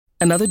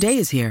Another day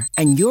is here,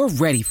 and you're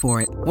ready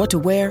for it. What to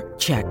wear?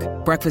 Check.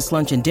 Breakfast,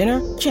 lunch, and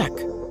dinner? Check.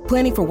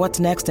 Planning for what's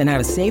next and how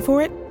to save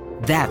for it?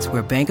 That's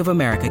where Bank of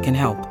America can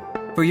help.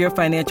 For your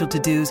financial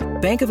to-dos,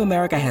 Bank of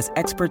America has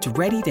experts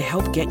ready to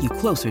help get you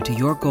closer to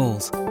your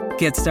goals.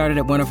 Get started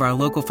at one of our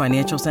local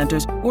financial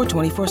centers or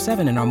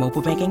 24/7 in our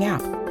mobile banking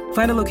app.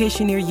 Find a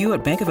location near you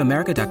at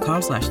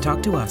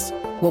bankofamerica.com/talktous.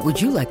 What would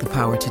you like the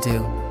power to do?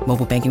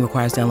 Mobile banking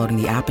requires downloading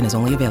the app and is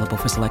only available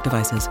for select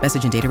devices.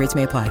 Message and data rates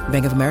may apply.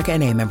 Bank of America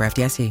N.A., member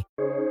FDIC.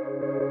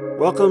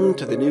 Welcome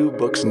to the New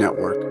Books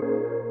Network.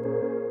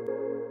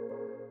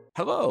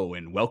 Hello,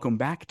 and welcome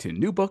back to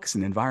New Books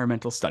in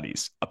Environmental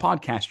Studies, a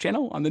podcast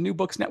channel on the New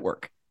Books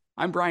Network.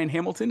 I'm Brian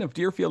Hamilton of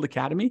Deerfield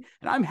Academy,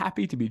 and I'm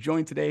happy to be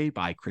joined today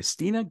by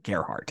Christina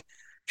Gerhardt.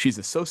 She's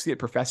Associate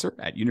Professor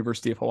at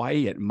University of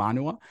Hawaii at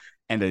Manoa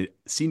and a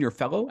Senior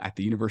Fellow at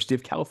the University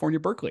of California,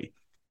 Berkeley.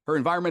 Her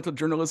environmental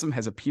journalism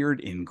has appeared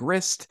in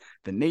Grist,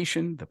 The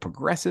Nation, The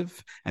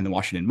Progressive, and The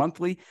Washington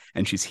Monthly,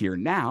 and she's here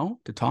now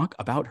to talk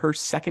about her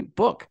second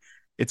book.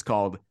 It's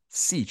called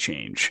Sea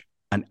Change,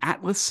 An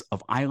Atlas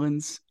of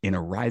Islands in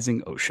a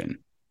Rising Ocean.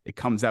 It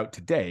comes out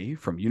today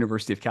from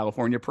University of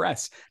California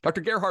Press.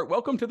 Dr. Gerhardt,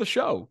 welcome to the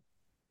show.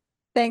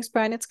 Thanks,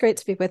 Brian. It's great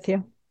to be with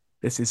you.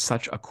 This is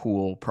such a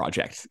cool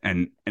project,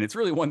 and it's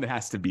really one that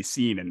has to be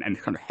seen and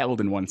kind of held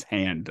in one's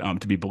hand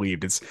to be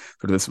believed. It's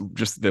sort of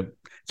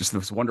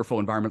this wonderful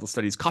environmental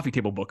studies coffee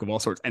table book of all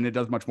sorts, and it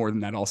does much more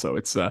than that. Also,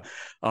 it's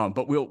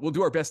but we'll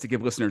do our best to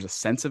give listeners a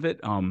sense of it.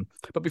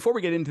 But before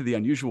we get into the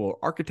unusual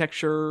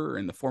architecture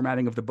and the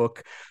formatting of the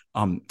book,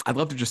 I'd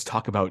love to just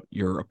talk about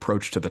your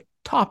approach to the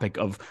topic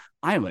of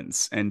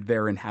islands and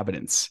their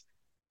inhabitants.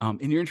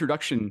 In your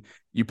introduction,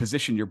 you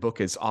position your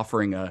book as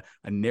offering a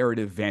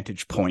narrative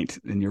vantage point,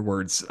 in your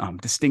words,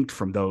 distinct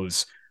from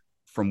those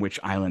from which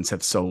islands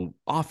have so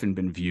often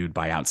been viewed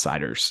by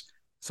outsiders.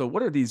 So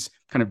what are these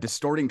kind of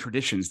distorting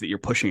traditions that you're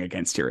pushing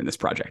against here in this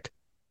project?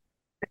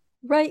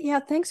 Right. Yeah.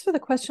 Thanks for the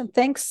question.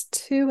 Thanks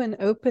to an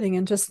opening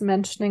and just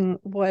mentioning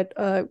what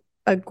a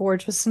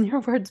gorgeous, in your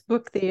words,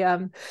 book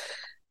the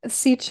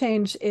Sea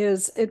Change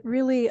is. It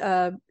really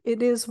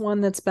it is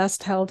one that's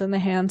best held in the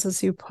hands,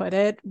 as you put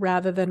it,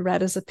 rather than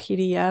read as a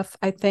PDF.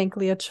 I thank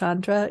Leah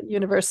Chandra,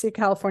 University of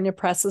California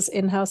Press's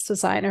in-house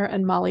designer,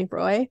 and Molly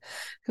Roy,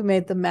 who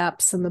made the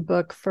maps in the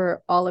book,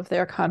 for all of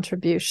their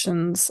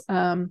contributions.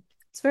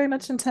 It's very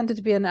much intended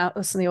to be an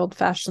atlas in the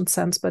old-fashioned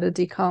sense, but a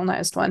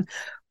decolonized one.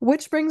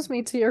 Which brings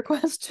me to your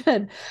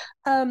question.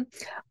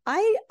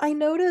 I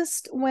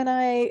noticed when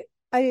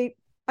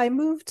I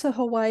moved to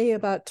Hawaii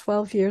about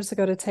 12 years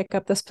ago to take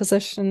up this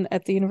position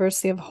at the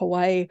University of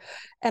Hawaii,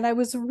 and I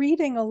was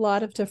reading a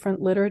lot of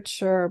different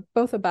literature,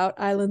 both about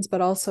islands,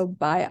 but also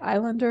by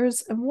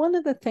islanders. And one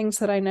of the things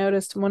that I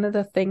noticed, one of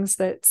the things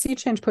that Sea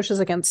Change pushes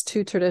against,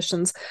 two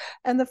traditions.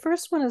 And the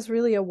first one is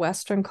really a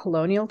Western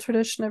colonial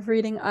tradition of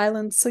reading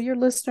islands. So your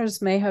listeners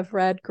may have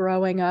read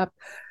growing up,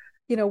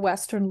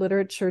 Western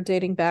literature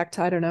dating back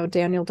to, I don't know,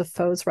 Daniel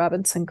Defoe's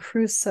Robinson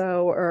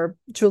Crusoe, or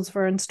Jules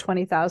Verne's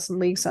 20,000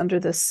 Leagues Under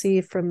the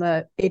Sea from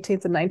the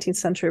 18th and 19th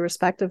century,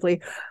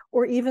 respectively,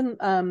 or even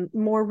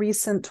more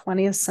recent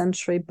 20th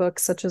century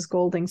books such as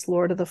Golding's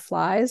Lord of the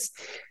Flies.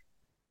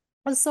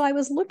 And so I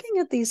was looking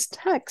at these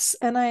texts,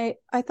 and I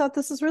thought,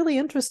 this is really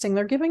interesting.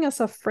 They're giving us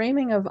a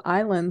framing of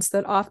islands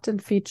that often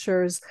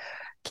features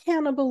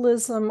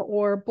cannibalism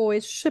or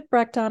boys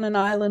shipwrecked on an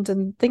island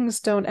and things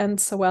don't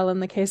end so well in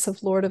the case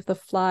of Lord of the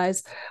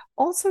Flies.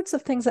 All sorts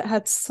of things that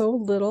had so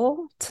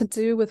little to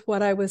do with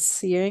what I was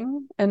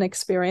seeing and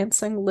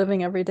experiencing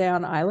living every day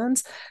on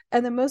islands.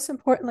 And then most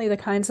importantly, the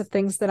kinds of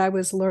things that I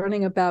was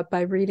learning about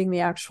by reading the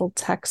actual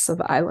texts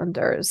of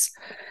islanders.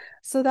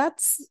 So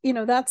that's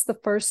the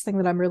first thing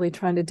that I'm really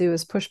trying to do,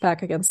 is push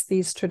back against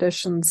these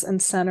traditions and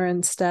center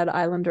instead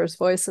islanders'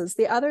 voices.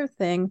 The other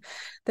thing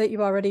that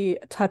you already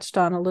touched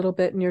on a little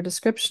bit in your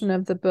description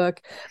of the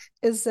book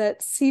is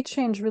that Sea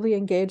Change really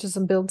engages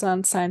and builds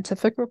on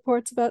scientific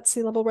reports about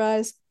sea level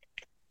rise,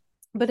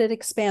 but it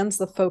expands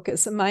the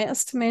focus. In my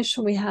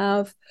estimation, we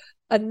have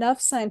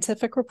enough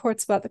scientific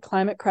reports about the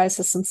climate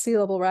crisis and sea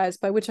level rise,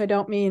 by which I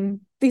don't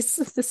mean the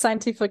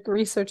scientific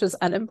research is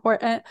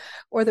unimportant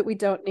or that we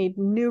don't need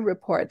new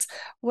reports.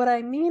 What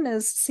I mean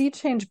is Sea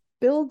Change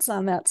builds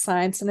on that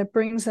science and it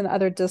brings in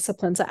other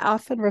disciplines. I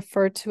often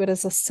refer to it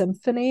as a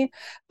symphony,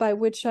 by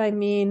which I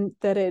mean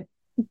that it,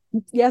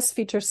 yes,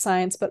 features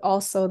science, but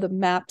also the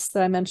maps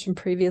that I mentioned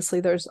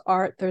previously. There's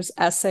art, there's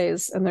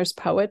essays, and there's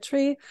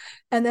poetry.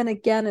 And then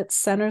again, it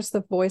centers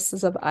the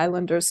voices of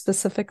islanders,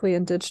 specifically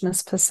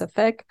Indigenous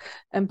Pacific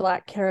and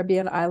Black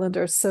Caribbean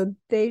islanders. So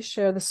they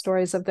share the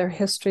stories of their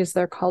histories,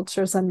 their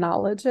cultures, and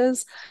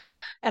knowledges.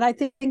 And I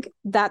think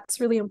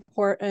that's really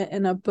important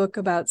in a book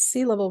about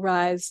sea level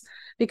rise,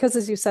 because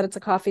as you said, it's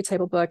a coffee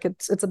table book.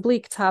 It's a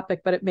bleak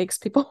topic, but it makes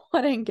people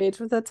want to engage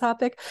with the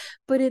topic.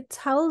 But it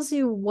tells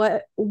you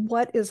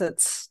what is at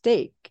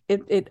stake.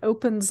 It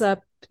opens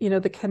up,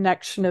 the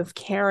connection of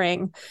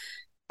caring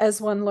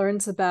as one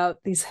learns about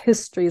these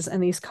histories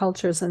and these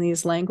cultures and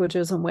these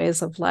languages and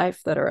ways of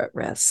life that are at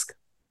risk.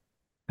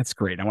 That's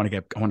great. I want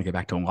to get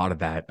back to a lot of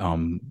that.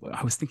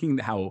 I was thinking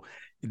how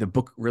the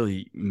book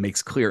really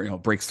makes clear,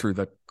 breaks through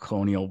the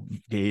colonial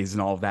gaze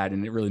and all of that,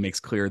 and it really makes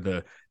clear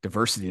the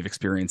diversity of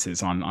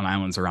experiences on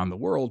islands around the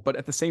world. But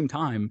at the same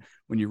time,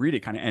 when you read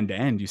it kind of end to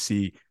end, you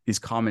see these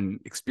common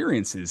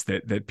experiences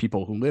that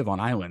people who live on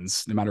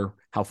islands, no matter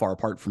how far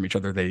apart from each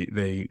other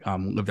they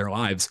live their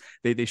lives,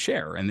 they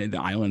share, and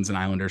the islands and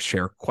islanders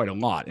share quite a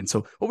lot. And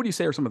so, what would you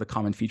say are some of the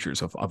common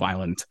features of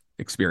island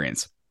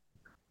experience?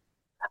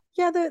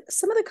 Yeah,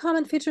 some of the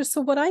common features.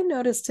 So what I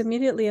noticed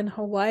immediately in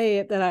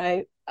Hawaii that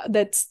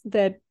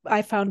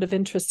I found of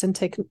interest and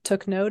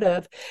took note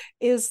of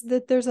is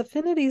that there's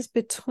affinities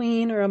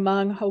between or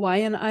among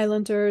Hawaiian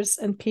islanders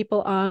and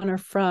people on or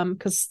from,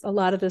 because a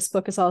lot of this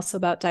book is also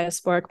about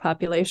diasporic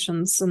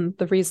populations and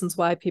the reasons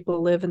why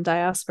people live in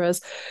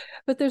diasporas.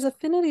 But there's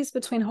affinities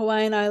between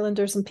Hawaiian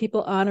islanders and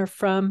people on or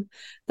from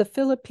the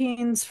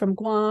Philippines, from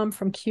Guam,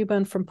 from Cuba,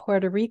 and from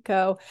Puerto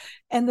Rico.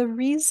 And the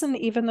reason,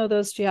 even though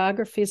those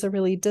geographies are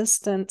really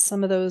distant,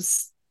 some of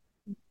those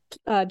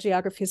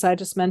geographies I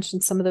just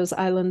mentioned, some of those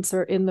islands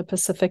are in the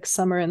Pacific,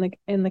 some are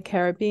in the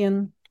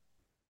Caribbean,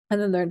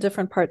 and then there are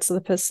different parts of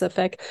the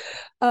Pacific.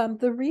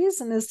 The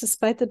reason is,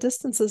 despite the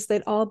distances,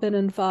 they'd all been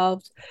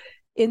involved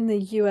in the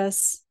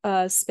U.S.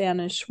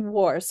 Spanish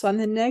War. So on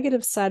the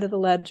negative side of the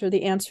ledger,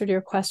 the answer to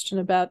your question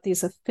about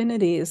these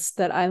affinities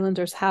that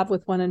islanders have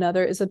with one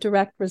another is a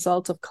direct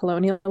result of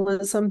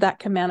colonialism that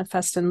can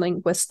manifest in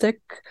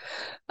linguistic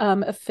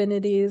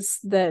affinities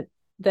that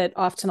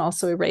often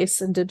also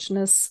erase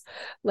indigenous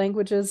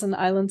languages and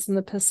islands in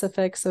the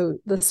Pacific. So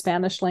the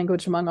Spanish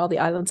language among all the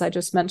islands I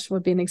just mentioned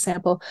would be an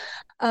example.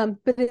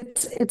 But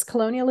it's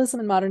colonialism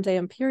and modern day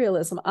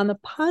imperialism on the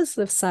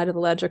positive side of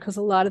the ledger, because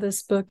a lot of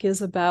this book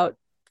is about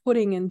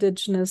putting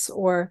indigenous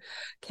or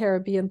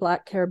Caribbean,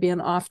 Black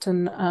Caribbean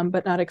often,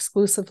 but not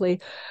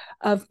exclusively,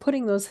 of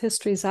putting those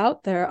histories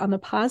out there. On the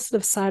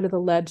positive side of the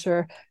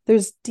ledger,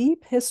 there's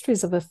deep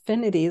histories of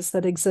affinities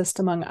that exist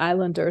among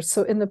islanders.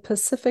 So in the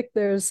Pacific,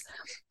 there's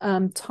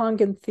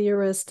Tongan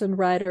theorist and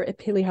writer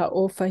Epili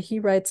Hau'ofa. He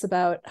writes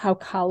about how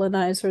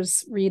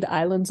colonizers read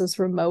islands as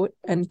remote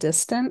and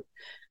distant,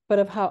 but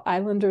of how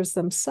islanders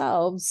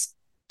themselves,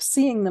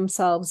 seeing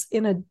themselves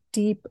in a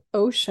deep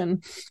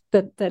ocean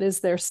that is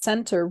their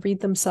center,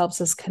 read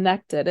themselves as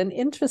connected. And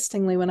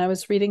interestingly, when I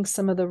was reading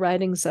some of the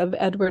writings of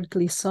Edward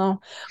Glissant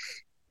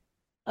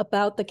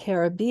about the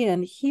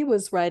Caribbean, he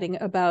was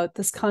writing about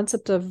this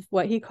concept of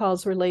what he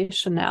calls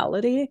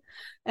relationality,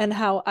 and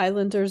how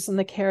islanders in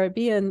the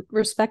Caribbean,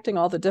 respecting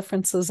all the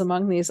differences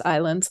among these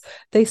islands,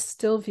 they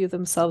still view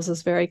themselves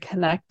as very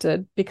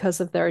connected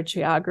because of their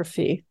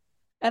geography.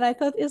 And I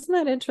thought, isn't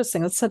that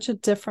interesting? It's such a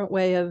different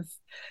way of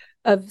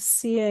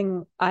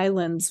seeing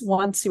islands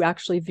once you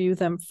actually view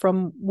them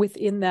from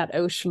within that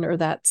ocean or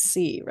that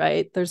sea,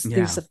 right? There's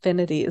these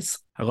affinities.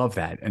 I love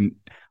that. And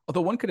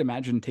although one could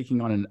imagine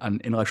taking on an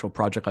intellectual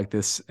project like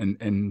this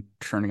and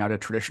turning out a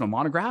traditional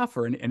monograph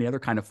or any other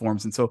kind of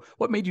forms. And so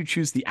what made you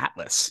choose the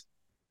atlas?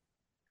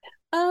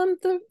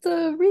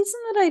 The reason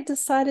that I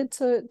decided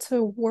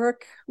to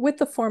work with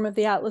the form of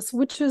the atlas,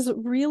 which is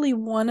really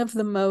one of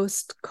the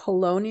most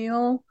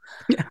colonial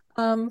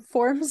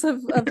forms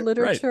of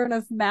literature right. and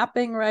of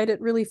mapping, right?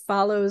 It really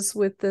follows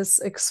with this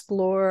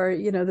explorer,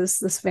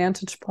 this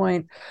vantage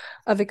point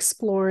of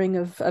exploring,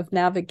 of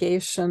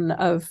navigation,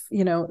 of,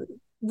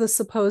 the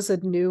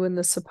supposed new and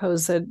the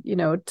supposed,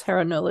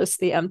 terra nullius,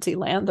 the empty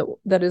land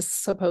that is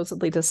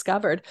supposedly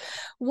discovered.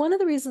 One of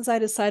the reasons I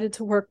decided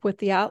to work with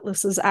the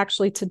atlas is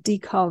actually to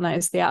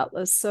decolonize the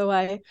atlas. So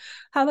I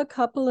have a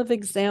couple of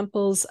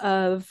examples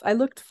I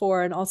looked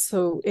for and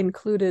also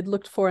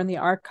looked for in the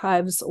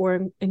archives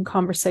or in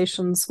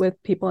conversations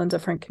with people in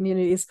different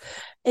communities,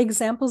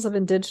 examples of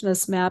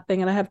indigenous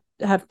mapping. And I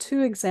have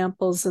two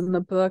examples in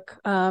the book.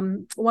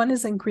 One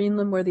is in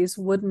Greenland, where these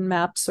wooden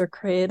maps are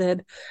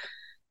created.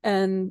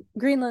 And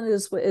Greenland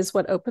is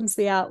what opens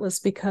the atlas,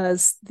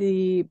 because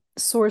the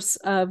source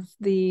of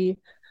there's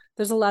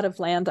a lot of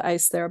land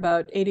ice there.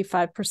 About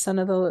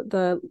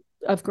 85%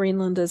 of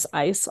Greenland is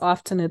ice.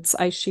 Often it's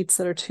ice sheets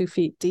that are 2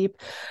 feet deep.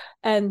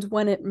 And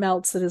when it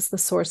melts, it is the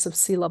source of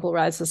sea level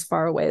rise as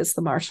far away as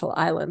the Marshall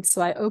Islands.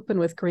 So I open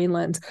with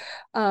Greenland.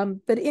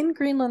 But in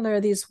Greenland, there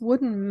are these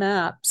wooden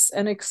maps,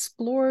 and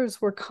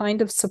explorers were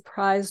kind of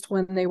surprised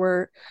when they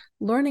were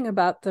learning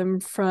about them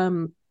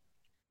from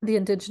the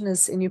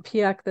indigenous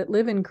Inupiaq that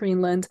live in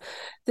Greenland,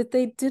 that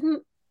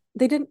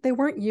they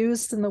weren't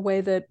used in the way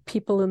that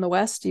people in the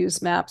West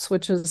use maps,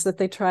 which is that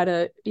they try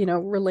to,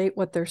 relate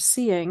what they're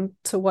seeing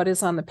to what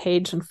is on the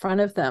page in front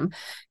of them.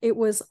 It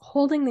was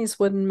holding these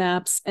wooden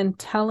maps and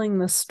telling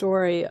the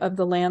story of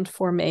the land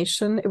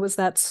formation. It was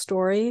that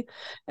story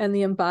and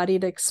the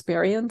embodied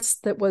experience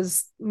that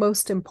was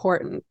most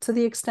important, to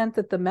the extent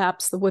that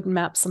the wooden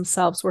maps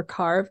themselves were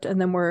carved and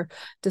then were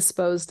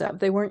disposed of.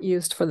 They weren't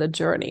used for the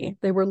journey.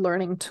 They were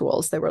learning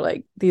tools. They were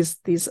like these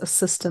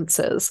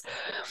assistances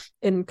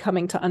in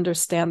coming to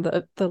understand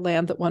the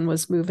land that one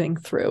was moving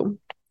through.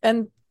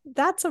 And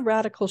that's a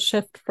radical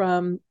shift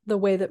from the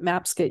way that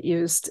maps get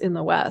used in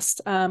the West.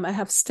 I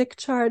have stick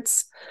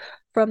charts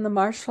from the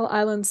Marshall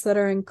Islands that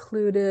are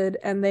included,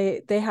 and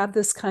they have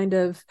this kind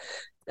of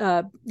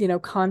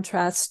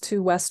contrast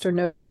to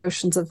Western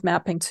notions of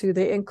mapping too.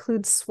 They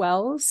include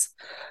swells,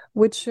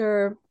 which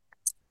are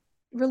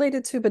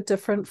related to but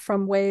different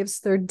from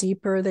waves. They're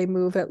deeper, they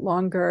move at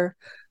longer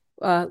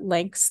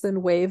lengths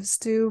than waves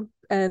do.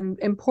 And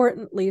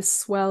importantly,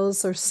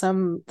 swells are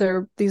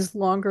they're these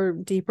longer,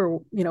 deeper,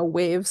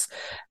 waves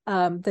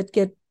that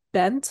get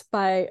bent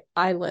by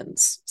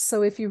islands.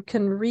 So if you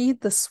can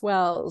read the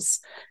swells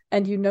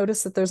and you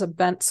notice that there's a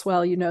bent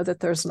swell, you know that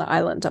there's an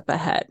island up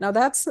ahead. Now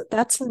that's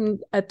an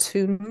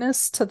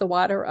attuneness to the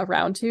water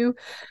around you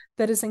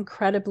that is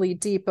incredibly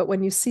deep. But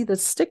when you see the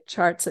stick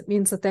charts, it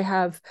means that they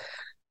have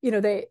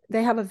they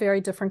have a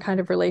very different kind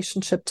of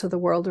relationship to the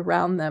world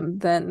around them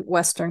than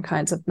Western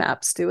kinds of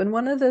maps do. And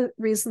one of the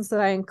reasons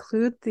that I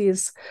include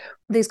these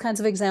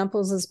kinds of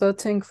examples is both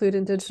to include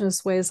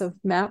indigenous ways of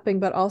mapping,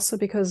 but also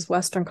because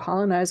Western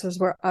colonizers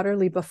were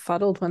utterly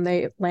befuddled when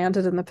they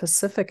landed in the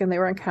Pacific and they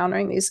were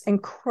encountering these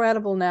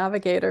incredible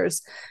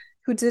navigators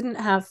who didn't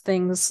have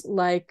things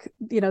like,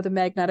 the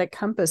magnetic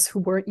compass, who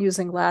weren't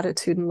using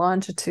latitude and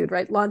longitude,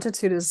 right?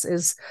 Longitude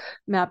is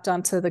mapped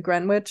onto the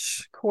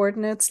Greenwich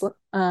coordinates.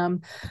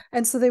 And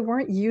so they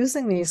weren't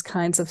using these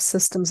kinds of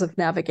systems of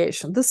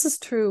navigation. This is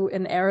true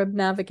in Arab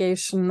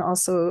navigation,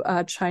 also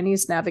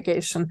Chinese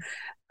navigation,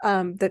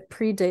 that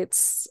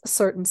predates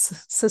certain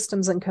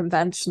systems and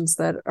conventions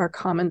that are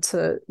common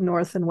to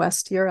North and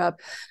West Europe.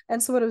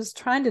 And so what I was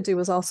trying to do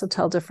was also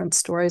tell different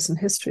stories and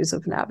histories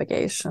of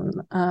navigation.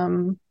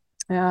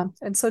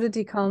 And so to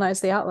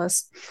decolonize the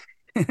atlas.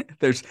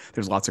 There's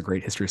lots of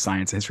great history of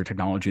science and history of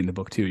technology in the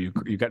book too.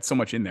 You got so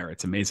much in there.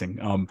 It's amazing.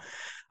 I'm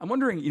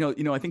wondering,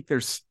 I think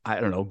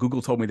I don't know,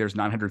 Google told me there's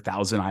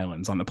 900,000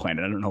 islands on the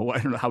planet. I don't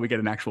know how we get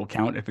an actual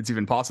count, if it's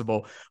even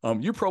possible.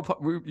 Your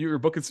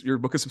book is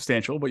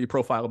substantial, but you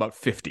profile about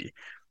 50.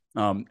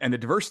 And the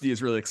diversity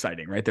is really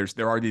exciting, right?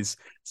 There are these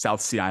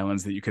South Sea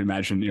islands that you can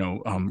imagine,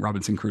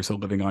 Robinson Crusoe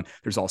living on.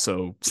 There's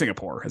also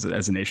Singapore as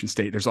a nation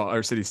state. There's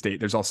our city state.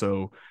 There's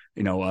also,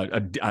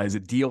 is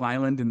it Deal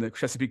Island in the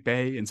Chesapeake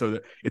Bay? And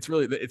so it's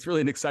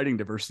really an exciting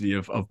diversity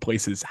of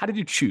places. How did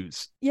you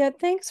choose? Yeah,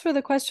 thanks for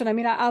the question. I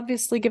mean,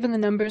 obviously, given the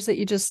numbers that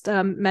you just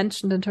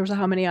mentioned in terms of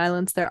how many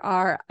islands there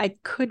are, I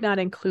could not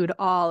include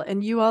all.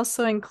 And you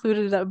also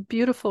included a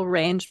beautiful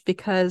range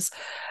because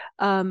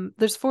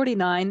there's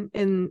 49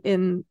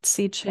 in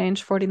Sea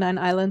Change, 49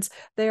 islands.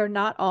 They are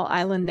not all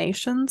island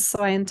nations. So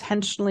I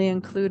intentionally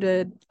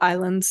included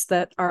islands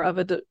that are of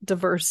a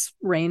diverse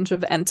range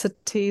of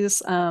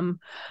entities.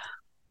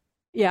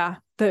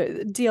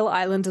 The Deal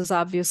Island is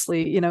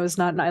obviously, is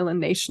not an island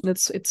nation.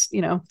 It's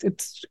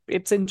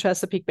in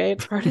Chesapeake Bay.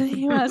 It's part of the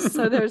U.S.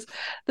 So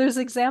there's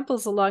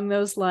examples along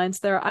those lines.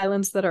 There are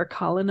islands that are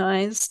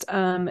colonized,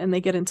 and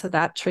they get into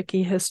that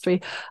tricky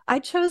history. I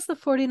chose the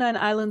 49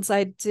 islands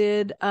I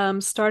did,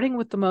 starting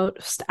with the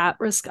most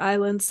at-risk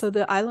islands. So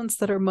the islands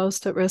that are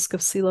most at risk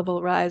of sea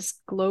level rise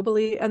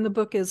globally, and the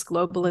book is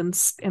global in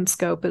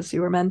scope, as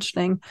you were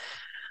mentioning.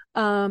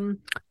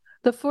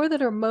 The four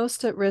that are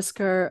most at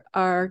risk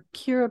are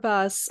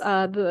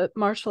Kiribati, the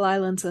Marshall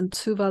Islands, and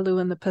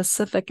Tuvalu in the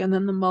Pacific, and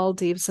then the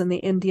Maldives in the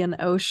Indian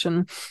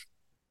Ocean.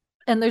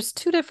 And there's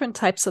two different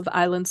types of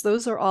islands.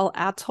 Those are all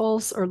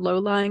atolls or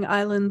low-lying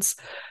islands.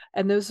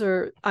 And those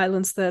are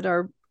islands that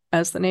are,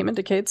 as the name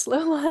indicates,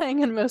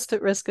 low-lying and most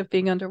at risk of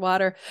being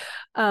underwater.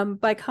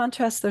 By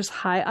contrast, there's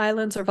high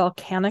islands or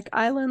volcanic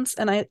islands,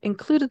 and I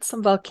included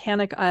some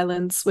volcanic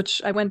islands,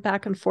 which I went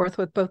back and forth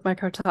with both my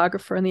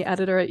cartographer and the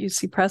editor at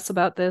UC Press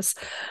about this,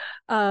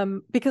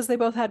 because they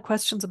both had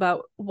questions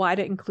about why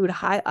to include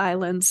high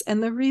islands.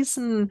 And the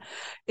reason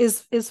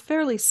is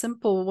fairly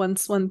simple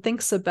once one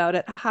thinks about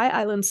it. High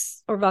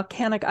islands or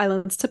volcanic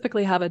islands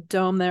typically have a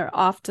dome. They're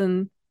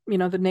often,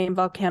 the name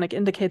volcanic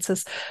indicates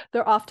this,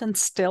 they're often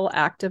still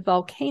active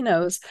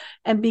volcanoes.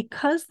 And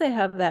because they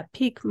have that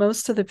peak,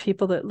 most of the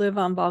people that live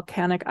on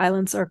volcanic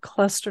islands are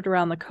clustered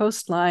around the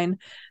coastline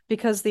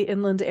because the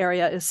inland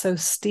area is so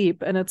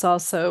steep, and it's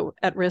also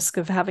at risk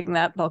of having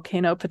that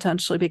volcano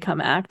potentially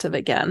become active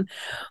again.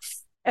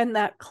 And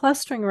that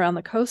clustering around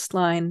the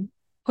coastline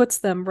puts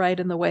them right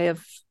in the way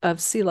of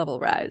sea level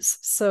rise.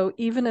 So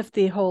even if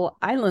the whole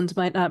island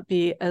might not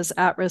be as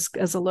at risk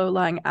as a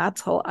low-lying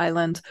atoll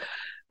island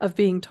of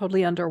being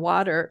totally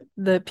underwater,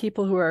 the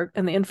people who are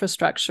in the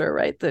infrastructure,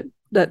 right,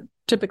 that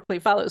typically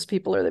follows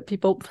people or that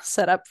people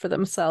set up for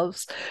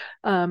themselves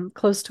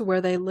close to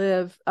where they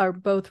live are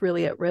both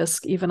really at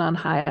risk, even on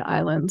high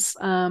islands.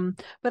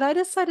 But I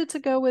decided to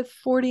go with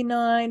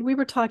 49. We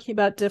were talking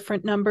about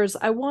different numbers.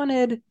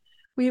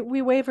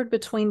 We wavered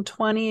between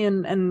 20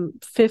 and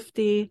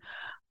 50.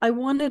 I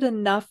wanted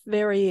enough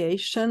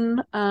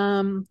variation.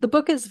 The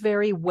book is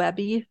very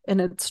webby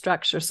in its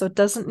structure, so it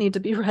doesn't need to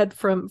be read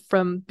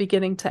from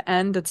beginning to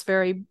end. It's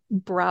very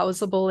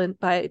browsable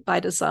by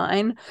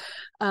design,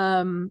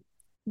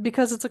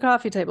 because it's a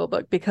coffee table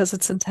book, because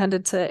it's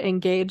intended to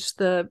engage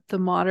the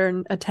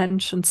modern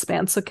attention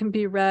span. So it can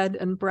be read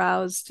and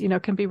browsed,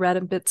 can be read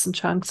in bits and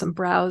chunks and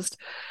browsed.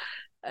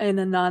 in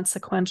a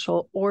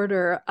non-sequential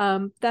order.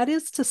 That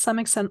is to some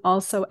extent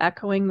also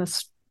echoing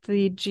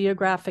the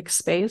geographic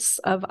space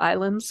of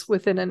islands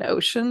within an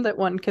ocean, that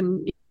one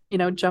can,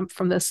 jump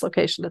from this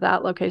location to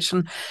that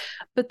location.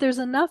 But there's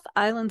enough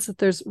islands that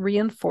there's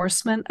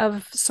reinforcement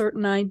of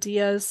certain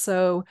ideas.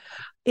 So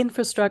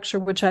infrastructure,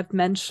 which I've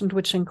mentioned,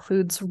 which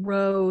includes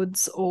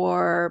roads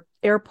or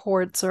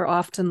airports, are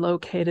often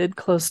located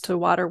close to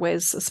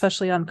waterways,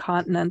 especially on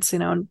continents,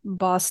 in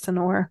Boston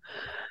or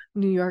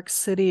New York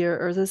City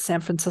or the San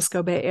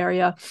Francisco Bay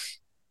Area.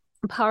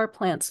 Power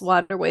plants,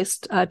 water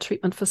waste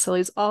treatment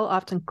facilities, all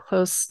often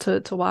close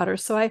to water.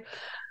 So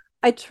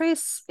I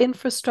trace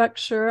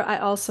infrastructure. I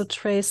also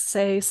trace,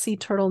 say, sea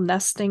turtle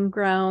nesting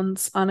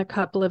grounds on a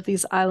couple of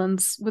these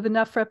islands with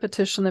enough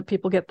repetition that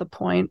people get the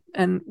point,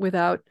 and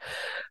without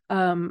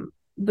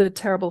the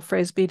terrible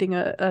phrase beating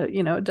a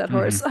dead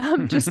horse.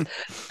 Just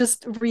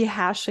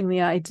rehashing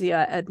the idea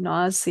ad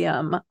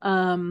nauseum.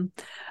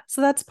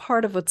 So that's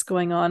part of what's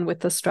going on with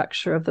the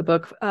structure of the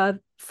book.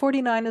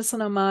 49 is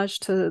an homage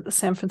to the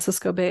San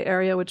Francisco Bay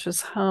Area, which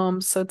is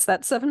home. So it's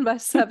that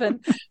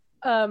 7x7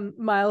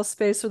 mile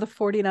space, or the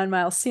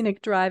 49-mile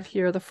scenic drive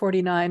here, the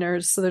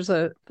 49ers. So there's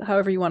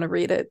however you want to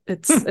read it,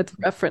 it's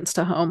reference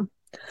to home.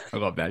 I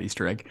love that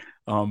Easter egg.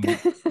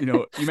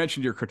 You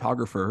mentioned your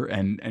cartographer,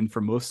 and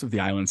for most of the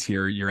islands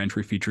here, your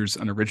entry features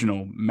an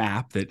original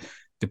map that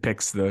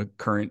depicts the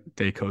current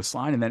day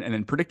coastline, and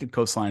then predicted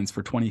coastlines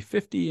for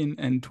 2050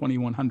 and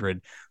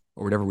 2100,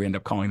 or whatever we end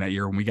up calling that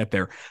year when we get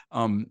there.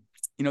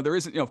 There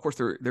isn't, of course,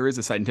 there is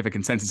a scientific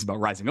consensus about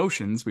rising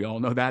oceans. We all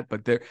know that,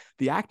 but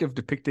the act of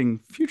depicting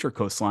future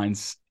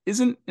coastlines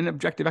isn't an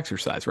objective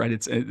exercise, right?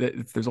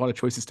 There's a lot of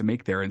choices to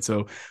make there. And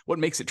so what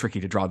makes it tricky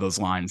to draw those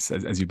lines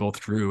as you both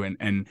drew,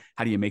 and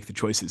how do you make the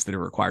choices that are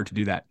required to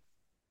do that?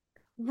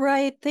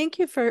 Right. Thank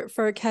you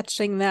for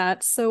catching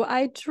that. So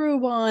I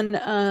drew on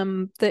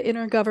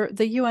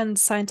the UN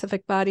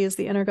scientific body is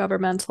the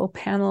Intergovernmental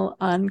Panel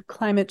on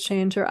Climate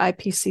Change, or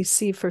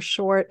IPCC for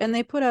short. And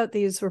they put out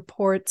these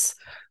reports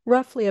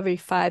roughly every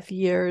 5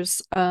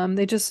 years.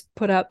 They just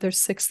put out their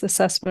 6th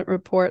assessment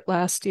report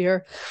last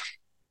year.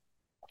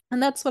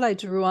 And that's what I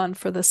drew on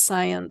for the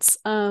science.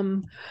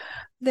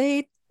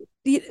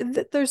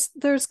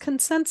 There's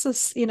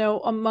consensus,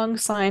 among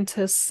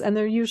scientists, and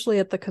they're usually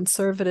at the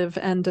conservative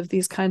end of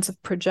these kinds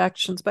of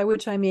projections, by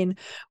which I mean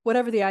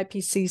whatever the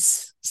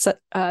IPCC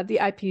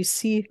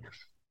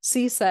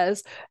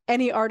says.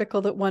 Any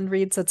article that one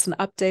reads that's an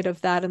update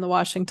of that in the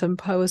Washington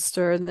Post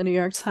or in the New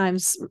York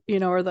Times,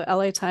 or the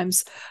LA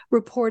Times,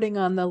 reporting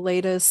on the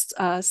latest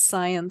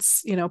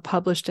science,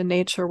 published in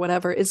Nature or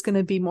whatever, is going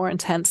to be more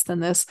intense than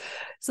this.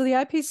 So the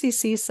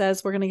IPCC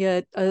says we're going to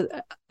get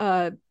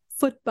a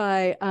foot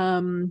by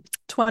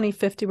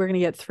 2050, we're going to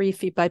get 3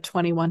 feet by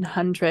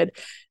 2100.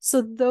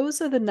 So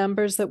those are the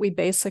numbers that we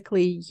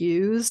basically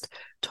used,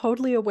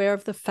 totally aware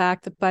of the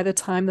fact that by the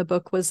time the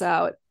book was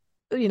out,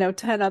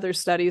 10 other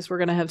studies were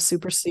going to have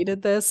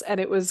superseded this, and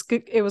it was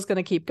going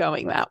to keep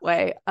going that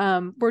way.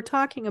 We're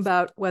talking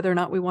about whether or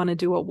not we want to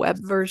do a web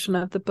version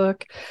of the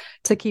book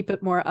to keep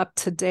it more up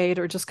to date,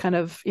 or just kind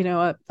of,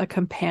 a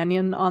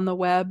companion on the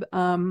web.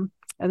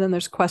 And then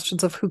there's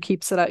questions of who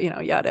keeps it up,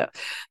 yada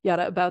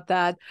about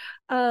that.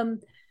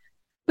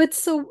 But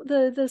so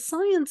the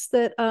science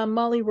that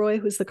Molly Roy,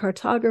 who's the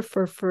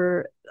cartographer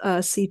for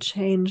Sea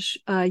Change,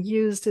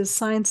 used is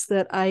science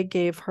that I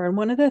gave her. And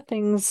one of the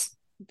things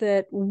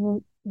that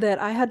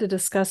I had to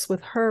discuss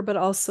with her, but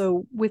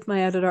also with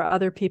my editor,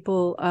 other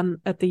people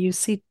at the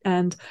UC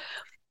end,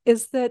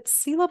 is that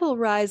sea level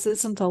rise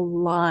isn't a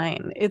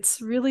line.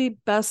 It's really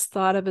best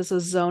thought of as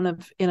a zone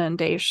of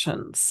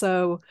inundation.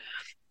 So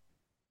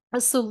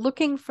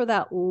looking for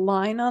that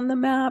line on the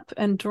map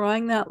and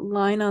drawing that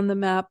line on the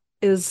map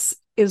is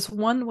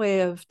one way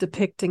of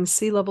depicting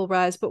sea level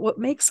rise. But what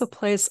makes a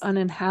place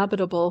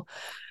uninhabitable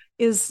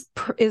is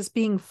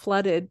being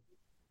flooded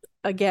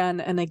again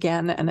and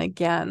again and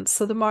again.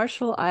 So the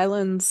Marshall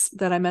Islands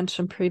that I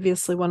mentioned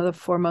previously, one of the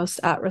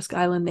foremost at-risk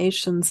island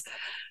nations,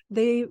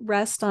 they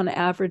rest on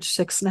average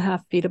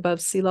 6.5 feet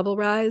above sea level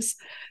rise.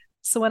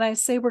 So when I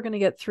say we're going to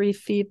get 3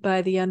 feet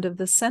by the end of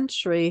the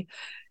century,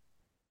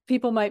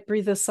 people might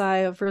breathe a sigh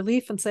of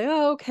relief and say,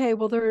 oh, okay,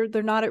 well,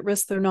 they're not at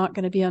risk. They're not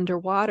going to be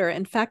underwater.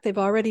 In fact, they've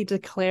already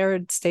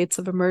declared states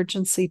of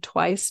emergency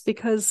twice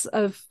because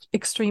of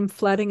extreme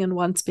flooding and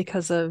once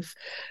because of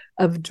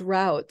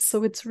drought.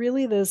 So it's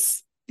really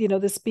this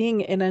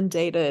being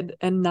inundated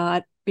and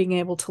not being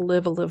able to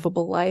live a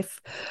livable life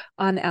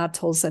on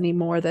atolls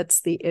anymore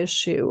that's the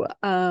issue.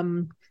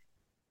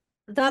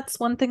 That's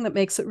one thing that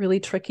makes it really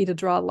tricky to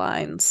draw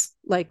lines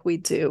like we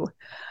do.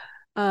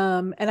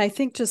 And I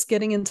think just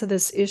getting into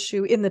this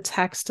issue in the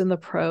text and the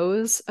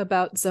prose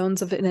about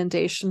zones of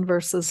inundation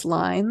versus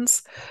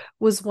lines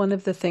was one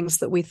of the things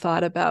that we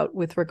thought about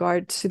with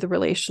regard to the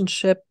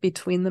relationship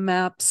between the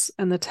maps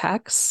and the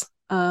texts.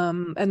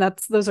 And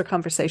those are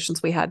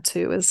conversations we had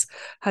too, is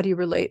how do you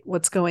relate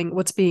what's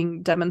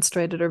being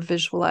demonstrated or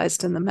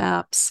visualized in the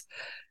maps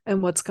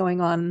and what's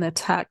going on in the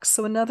text.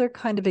 So another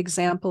kind of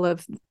example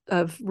of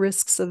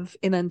risks of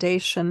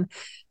inundation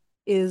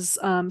is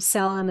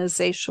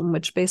salinization,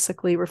 which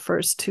basically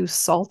refers to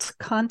salt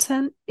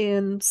content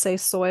in, say,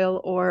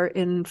 soil or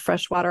in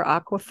freshwater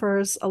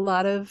aquifers. A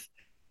lot of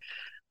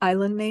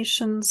island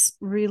nations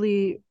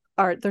really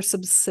are, they're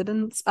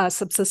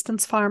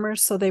subsistence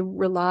farmers, so they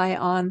rely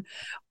on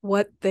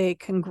what they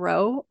can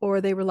grow, or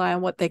they rely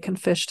on what they can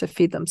fish to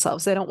feed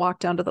themselves. They don't walk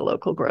down to the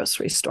local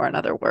grocery store, in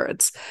other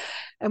words.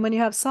 And when you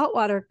have salt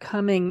water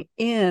coming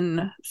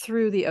in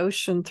through the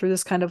ocean, through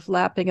this kind of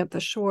lapping at the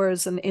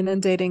shores and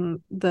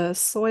inundating the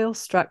soil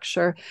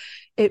structure,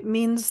 it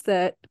means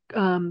that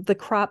the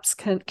crops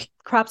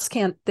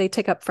can't, they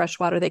take up fresh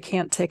water, they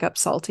can't take up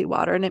salty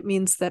water. And it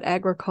means that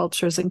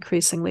agriculture is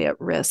increasingly at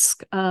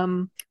risk.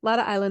 A lot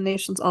of island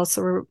nations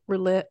also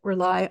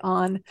rely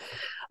on,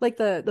 like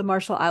the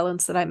Marshall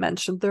Islands that I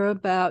mentioned. They're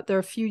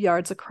a few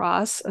yards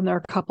across and they're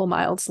a couple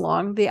miles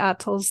long, the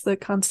atolls that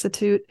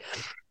constitute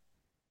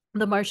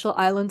the Marshall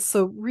Islands.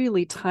 So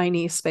really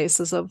tiny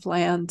spaces of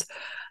land.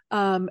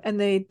 And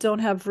they don't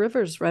have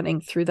rivers running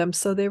through them.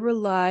 So they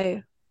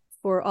rely,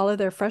 for all of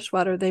their fresh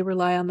water, they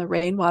rely on the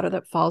rainwater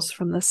that falls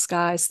from the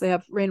sky. So they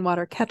have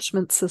rainwater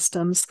catchment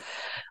systems,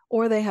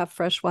 or they have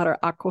freshwater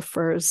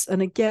aquifers.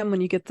 And again, when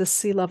you get the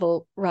sea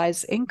level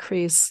rise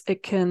increase,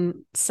 it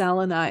can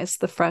salinize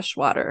the fresh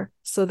water.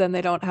 So then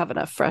they don't have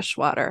enough fresh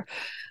water.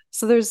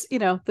 So there's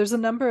a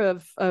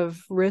number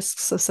of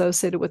risks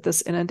associated with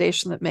this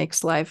inundation that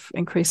makes life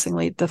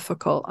increasingly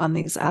difficult on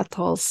these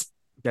atolls.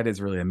 That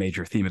is really a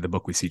major theme of the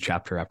book. We see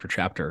chapter after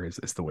chapter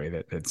is the way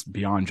that it's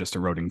beyond just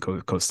eroding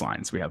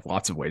coastlines. We have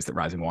lots of ways that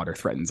rising water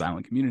threatens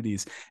island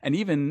communities. And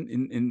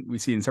even we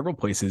see in several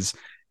places,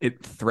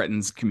 it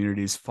threatens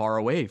communities far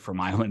away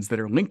from islands that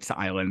are linked to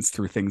islands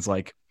through things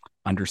like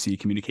undersea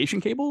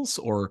communication cables,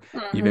 or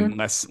even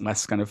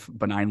less kind of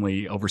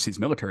benignly overseas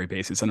military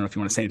bases. I don't know if you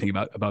want to say anything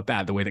about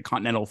that, the way that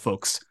continental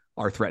folks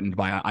are threatened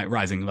by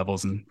rising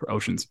levels in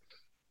oceans.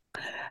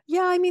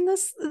 Yeah, I mean,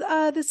 this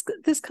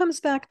comes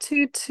back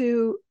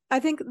to I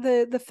think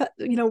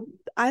the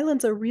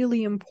islands are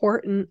really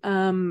important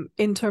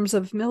in terms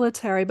of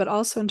military, but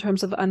also in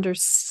terms of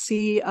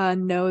undersea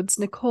nodes.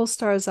 Nicole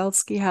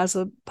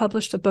Starozelsky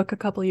published a book a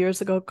couple of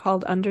years ago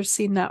called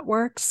Undersea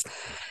Networks.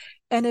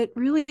 And it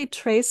really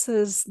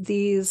traces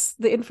the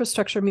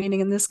infrastructure,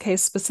 meaning in this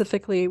case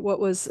specifically what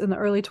was in the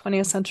early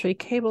 20th century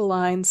cable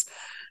lines,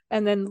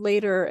 and then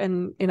later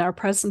and in our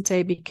present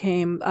day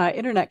became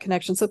internet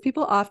connection. So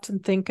people often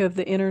think of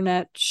the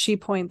internet, she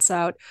points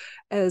out,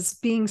 as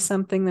being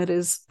something that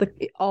is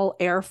all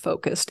air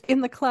focused,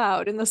 in the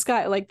cloud, in the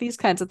sky, like these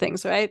kinds of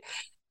things, right?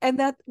 And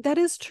that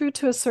is true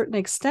to a certain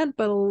extent,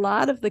 but a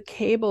lot of the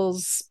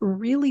cables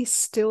really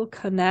still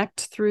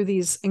connect through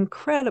these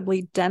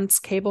incredibly dense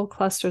cable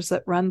clusters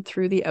that run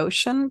through the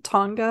ocean.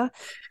 Tonga,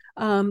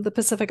 the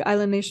Pacific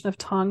island nation of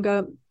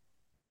Tonga,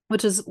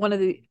 which is one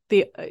of it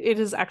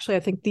is actually, I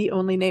think, the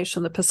only nation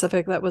in the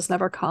Pacific that was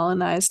never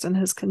colonized and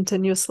has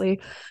continuously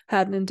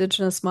had an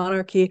indigenous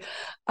monarchy.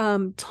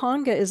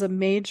 Tonga is a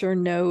major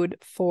node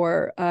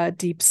for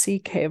deep sea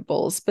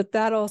cables, but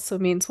that also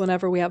means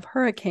whenever we have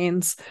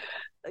hurricanes,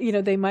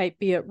 they might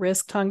be at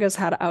risk. Tonga's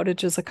had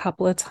outages a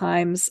couple of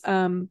times.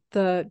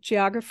 The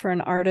geographer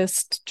and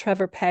artist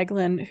Trevor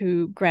Paglen,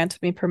 who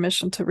granted me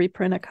permission to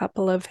reprint a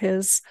couple of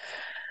his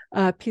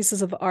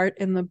pieces of art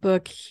in the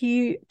book,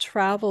 he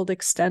traveled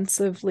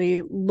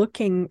extensively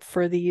looking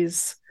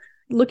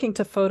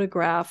to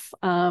photograph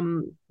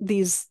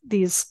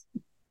these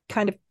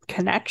kind of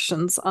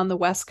connections on the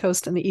West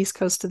Coast and the East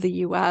Coast of the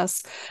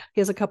US. He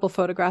has a couple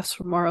photographs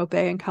from Morro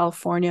Bay in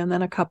California, and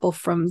then a couple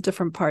from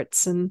different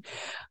parts on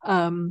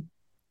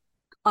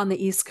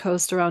the East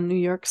Coast around New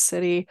York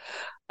City.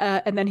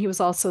 And then he was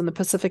also in the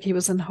Pacific. He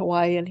was in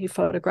Hawaii, and he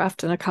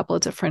photographed in a couple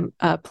of different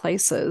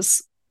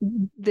places.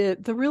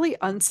 The really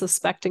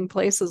unsuspecting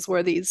places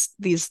where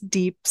these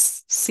deep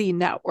sea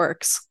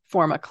networks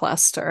form a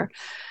cluster.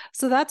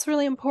 So that's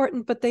really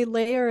important, but they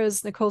layer,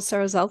 as Nicole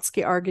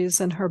Starozelsky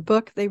argues in her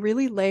book, they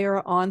really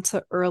layer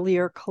onto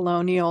earlier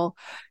colonial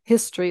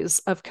histories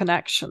of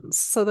connections.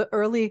 So the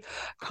early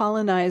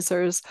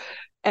colonizers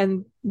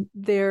and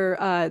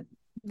their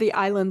the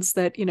islands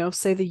that,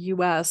 say the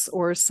US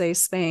or say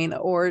Spain,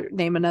 or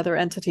name another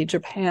entity,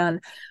 Japan,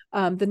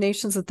 the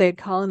nations that they had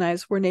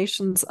colonized were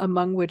nations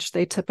among which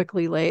they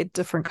typically laid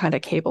different kind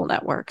of cable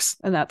networks.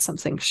 And that's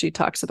something she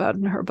talks about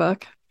in her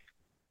book.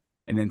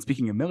 And then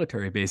speaking of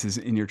military bases,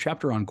 in your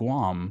chapter on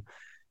Guam,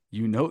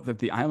 you note that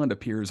the island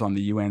appears on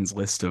the UN's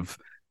list of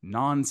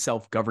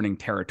non-self-governing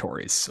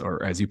territories,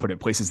 or as you put it,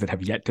 places that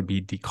have yet to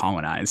be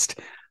decolonized.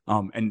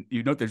 And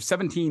you note there's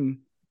 17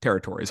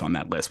 territories on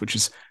that list, which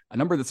is a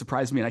number that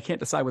surprised me. And I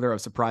can't decide whether I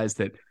was surprised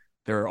that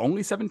there are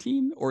only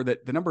 17, or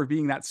that the number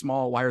being that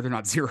small, why are there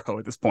not zero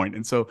at this point?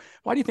 And so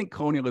why do you think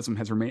colonialism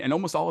has remained, and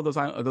almost all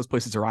of those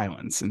places are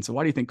islands. And so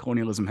why do you think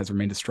colonialism has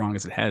remained as strong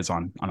as it has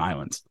on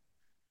islands?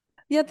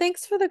 Yeah,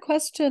 thanks for the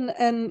question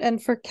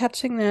and for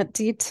catching that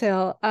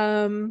detail.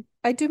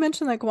 I do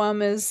mention that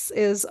Guam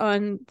is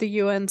on the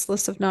UN's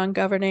list of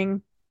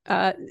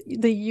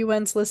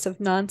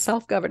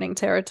non-self-governing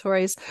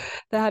territories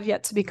that have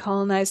yet to be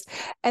colonized.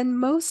 And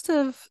most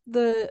of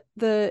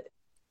the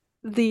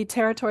the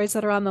territories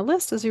that are on the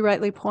list, as you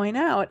rightly point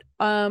out,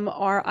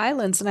 are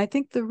islands. And I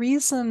think the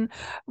reason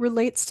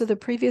relates to the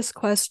previous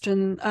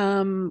question,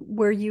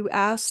 where you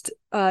asked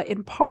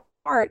in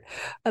part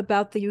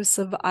about the use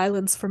of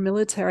islands for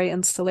military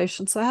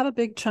installations. So I have a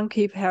big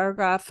chunky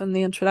paragraph in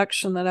the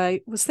introduction that I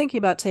was thinking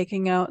about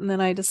taking out, and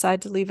then I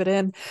decided to leave it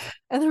in.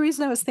 And the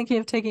reason I was thinking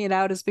of taking it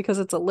out is because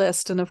it's a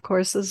list. And of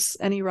course, as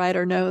any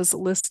writer knows, a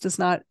list is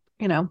not,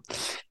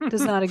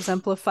 does not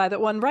exemplify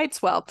that one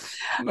writes well.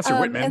 Unless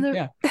you're Whitman,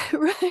 yeah.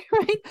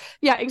 Right.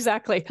 Yeah,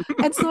 exactly.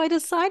 And so I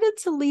decided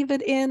to leave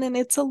it in, and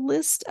it's a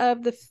list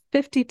of the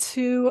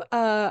 52,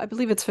 I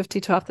believe it's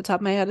 52 off the top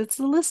of my head. It's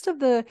the list of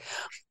the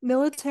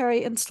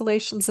military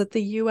installations that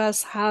the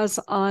U.S. has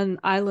on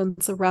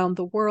islands around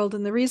the world.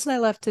 And the reason I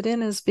left it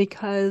in is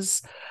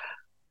because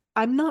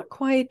I'm not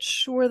quite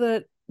sure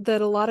that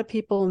a lot of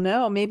people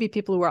know. Maybe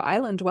people who are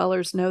island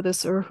dwellers know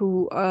this, or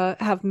who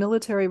have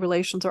military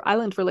relations or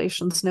island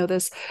relations know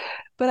this,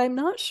 but I'm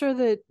not sure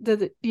that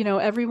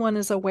everyone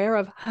is aware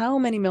of how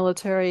many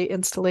military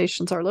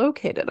installations are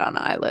located on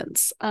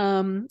islands.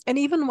 And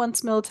even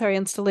once military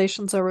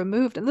installations are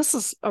removed, and this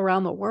is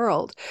around the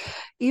world,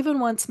 even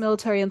once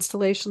military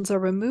installations are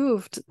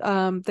removed,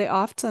 they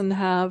often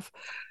have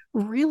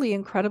really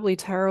incredibly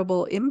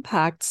terrible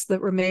impacts that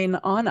remain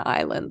on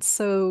islands.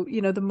 So,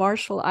 the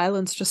Marshall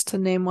Islands, just to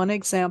name one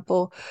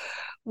example,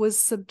 was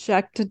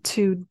subjected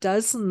to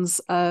dozens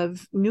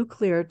of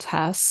nuclear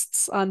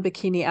tests on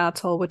Bikini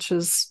Atoll, which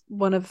is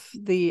one of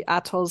the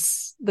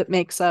atolls that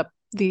makes up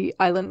the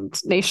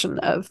island nation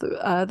of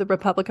the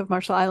Republic of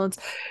Marshall Islands.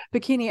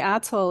 Bikini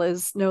Atoll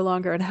is no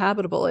longer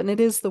inhabitable, and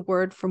it is the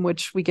word from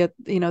which we get,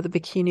 the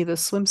bikini, the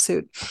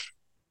swimsuit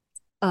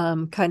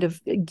kind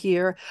of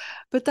gear.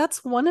 But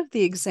that's one of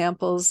the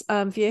examples.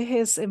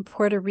 Vieques in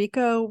Puerto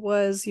Rico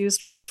was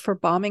used for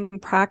bombing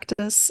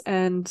practice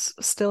and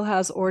still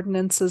has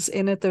ordinances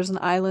in it. There's an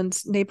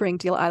island, neighboring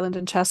Deal Island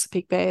in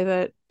Chesapeake Bay,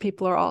 that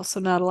people are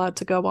also not allowed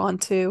to go on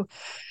to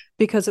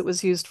because it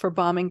was used for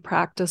bombing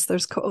practice.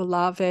 There's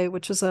Ko'olave,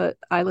 which is an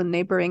island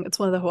neighboring, it's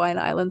one of the Hawaiian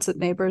islands that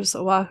neighbors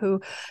Oahu.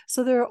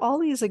 So there are all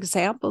these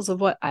examples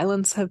of what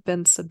islands have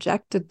been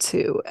subjected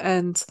to.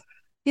 And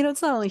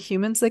it's not only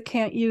humans that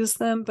can't use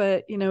them,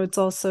 but, it's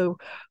also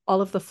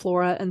all of the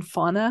flora and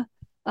fauna,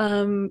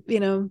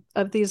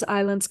 of these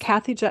islands.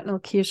 Kathy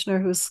Jetnell-Kirchner,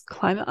 who's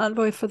climate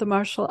envoy for the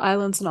Marshall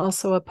Islands and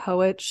also a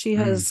poet, she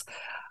has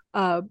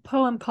a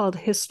poem called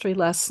History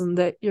Lesson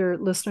that your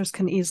listeners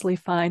can easily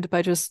find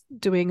by just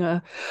doing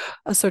a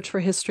search for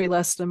History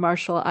Lesson in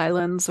Marshall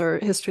Islands or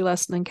History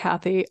Lesson in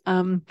Kathy.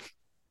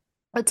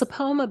 It's a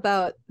poem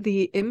about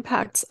the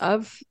impacts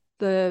of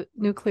the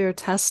nuclear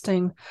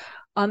testing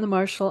on the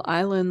Marshall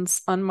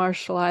Islands, on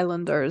Marshall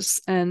Islanders,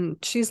 and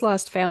she's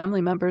lost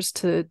family members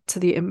to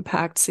the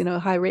impacts,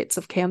 high rates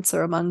of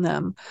cancer among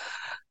them.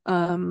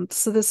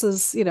 So this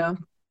is,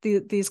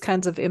 these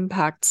kinds of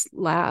impacts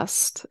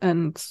last.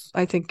 And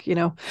I think,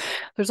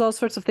 there's all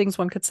sorts of things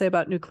one could say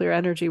about nuclear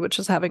energy, which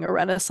is having a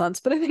renaissance,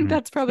 but I think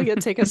that's probably going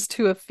to take us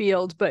to a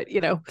field, but,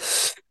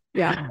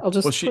 yeah, I'll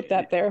just put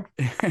that there.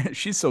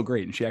 She's so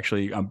great, and she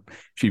actually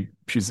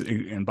she's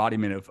an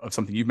embodiment of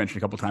something you've mentioned a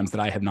couple of times that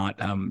I have not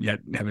yet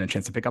having a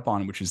chance to pick up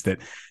on, which is that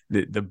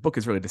the book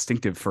is really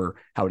distinctive for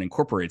how it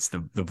incorporates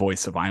the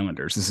voice of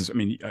islanders. This is,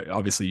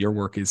 obviously your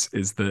work is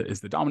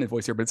the dominant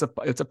voice here, but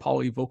it's a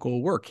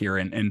polyvocal work here,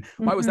 and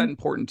why was that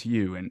important to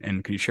you?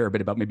 And could you share a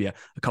bit about maybe a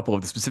couple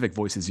of the specific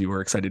voices you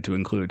were excited to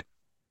include?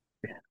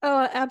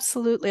 Oh,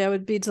 absolutely. I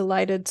would be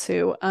delighted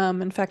to.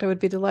 In fact, I would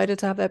be delighted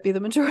to have that be the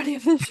majority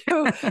of the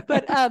show.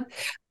 But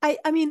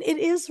I mean, it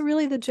is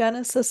really the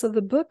genesis of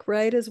the book,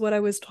 right? Is what I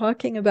was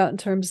talking about in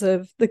terms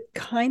of the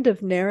kind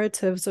of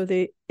narratives or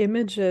the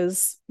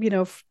images,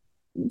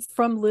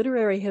 from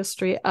literary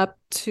history up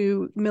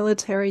to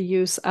military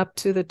use, up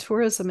to the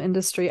tourism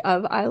industry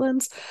of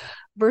islands,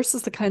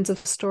 versus the kinds of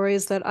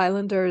stories that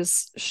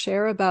islanders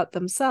share about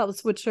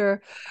themselves, which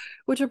are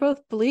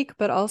both bleak,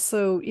 but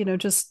also,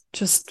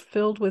 just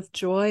filled with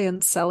joy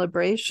and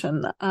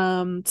celebration.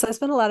 So I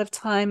spent a lot of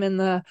time in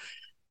the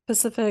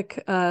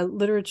Pacific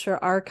Literature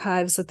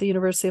Archives at the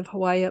University of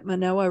Hawaii at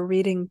Manoa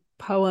reading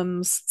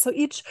poems. So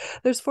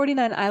there's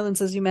 49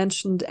 islands, as you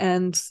mentioned,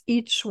 and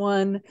each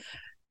one,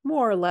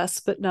 more or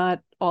less, but not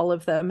all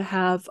of them,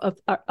 have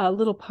a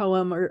little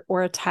poem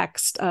or a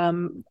text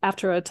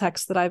after a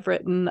text that I've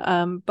written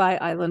by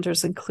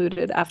islanders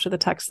included, after the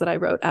text that I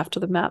wrote, after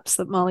the maps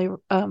that Molly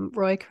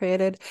Roy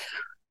created.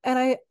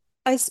 And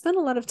I spent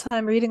a lot of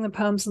time reading the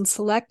poems and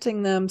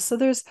selecting them. So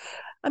there's,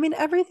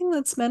 everything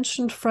that's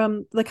mentioned,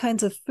 from the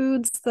kinds of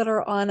foods that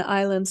are on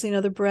islands,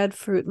 the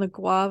breadfruit and the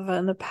guava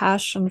and the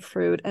passion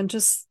fruit, and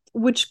just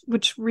which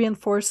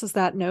reinforces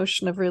that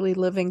notion of really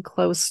living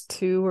close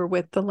to or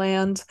with the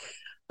land.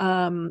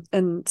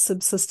 and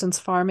subsistence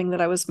farming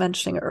that I was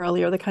mentioning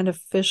earlier, the kind of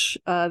fish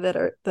that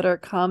are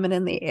common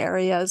in the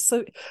area.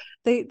 So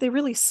they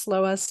really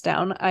slow us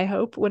down, I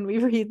hope, when we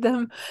read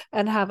them,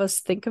 and have us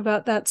think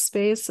about that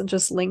space and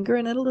just linger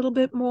in it a little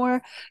bit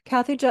more.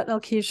 Kathy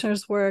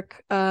Jetnell-Kirchner's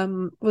work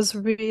was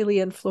really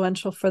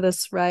influential for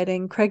this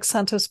writing. Craig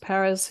Santos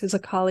Perez, who's a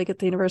colleague at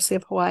the University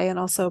of Hawaii and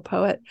also a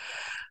poet,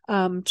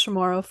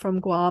 Chamorro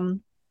from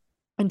Guam,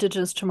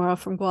 Indigenous Chamorro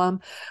from Guam,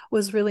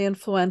 was really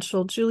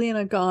influential. Julian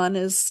Agon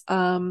is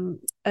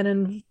an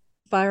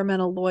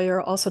environmental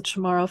lawyer, also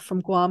Chamorro from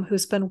Guam,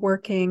 who's been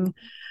working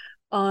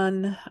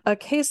on a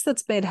case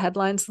that's made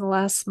headlines in the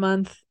last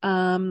month.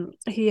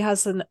 He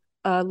has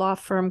a law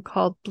firm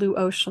called Blue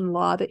Ocean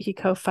Law that he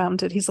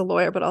co-founded. He's a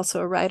lawyer, but also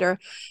a writer.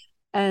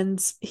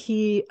 And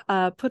he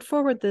put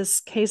forward this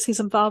case. He's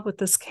involved with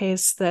this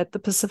case that the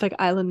Pacific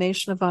Island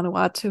nation of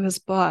Vanuatu has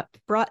brought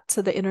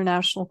to the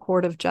International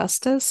Court of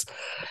Justice,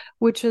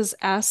 which is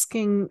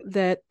asking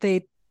that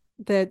they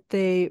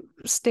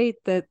state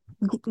that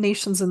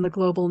nations in the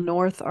global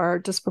north are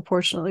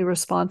disproportionately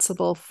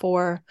responsible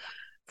for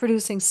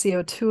producing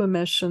CO2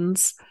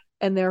 emissions,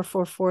 and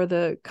therefore for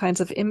the kinds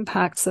of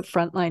impacts that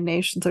frontline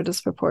nations are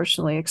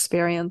disproportionately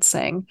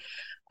experiencing.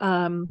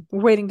 We're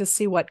waiting to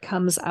see what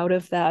comes out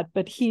of that.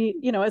 But he,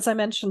 as I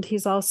mentioned,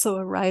 he's also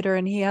a writer,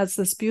 and he has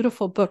this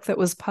beautiful book that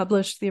was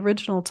published. The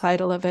original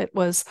title of it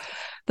was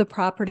The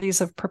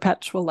Properties of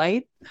Perpetual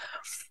Light.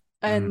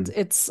 And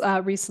it's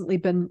recently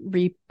been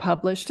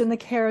republished. In the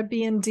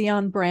Caribbean,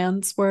 Dion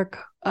Brand's work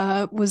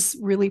was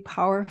really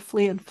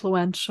powerfully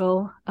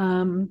influential.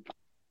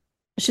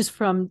 She's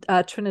from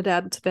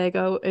Trinidad and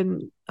Tobago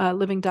and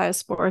living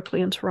diasporically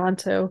in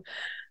Toronto.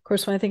 Of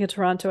course, when I think of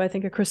Toronto, I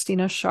think of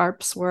Christina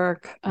Sharp's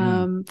work,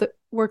 the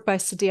work by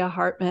Sadia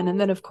Hartman,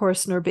 and then, of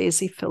course,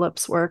 Nurbezi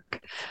Phillips'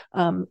 work,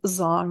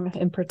 Zong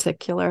in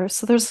particular.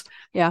 So there's,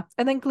 and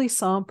then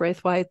Glissant,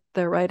 Braithwaite,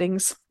 their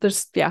writings.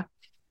 There's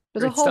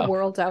Great a whole stuff.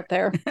 world out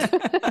there.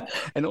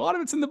 And a lot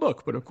of it's in the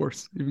book, but of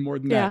course, even more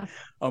than that.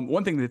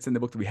 One thing that's in the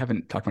book that we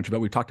haven't talked much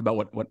about, we talked about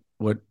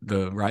what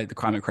the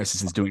climate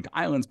crisis is doing to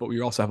islands, but we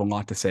also have a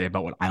lot to say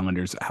about what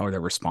islanders, how they're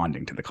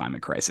responding to the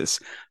climate crisis.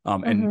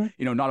 And,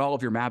 not all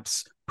of your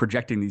maps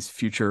projecting these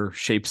future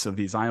shapes of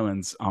these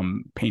islands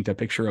paint a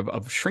picture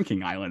of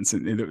shrinking islands.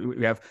 And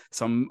we have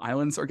some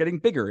islands are getting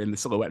bigger in the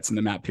silhouettes in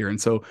the map here. And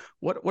so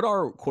what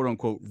are quote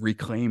unquote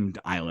reclaimed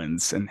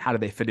islands, and how do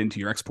they fit into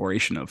your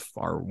exploration of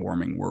our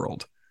warming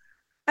world?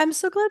 I'm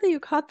so glad that you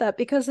caught that,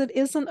 because it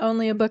isn't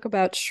only a book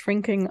about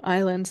shrinking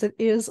islands. It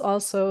is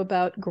also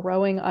about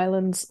growing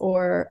islands,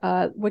 or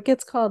what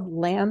gets called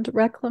land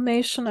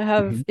reclamation. I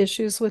have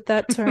issues with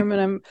that term,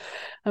 and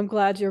I'm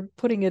glad you're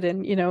putting it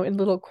in, in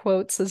little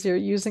quotes as you're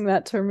using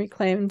that term,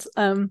 reclaimed.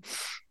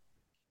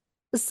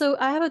 So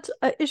I have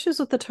issues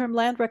with the term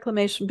land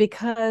reclamation,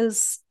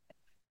 because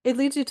it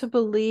leads you to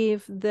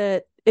believe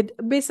that it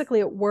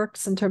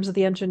works in terms of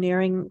the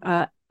engineering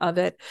of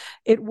it.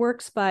 It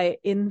works by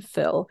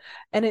infill,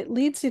 and it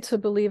leads you to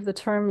believe the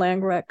term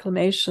land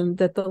reclamation,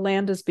 that the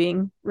land is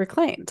being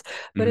reclaimed,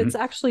 but it's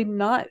actually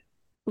not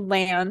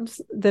land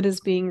that is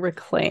being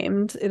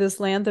reclaimed. It is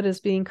land that is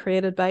being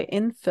created by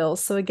infill.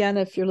 So again,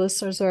 if your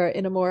listeners are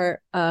in a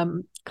more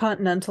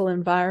continental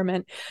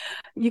environment,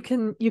 you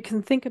can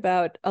think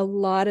about a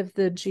lot of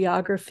the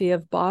geography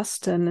of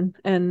Boston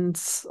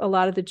and a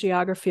lot of the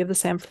geography of the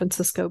San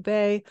Francisco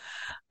Bay.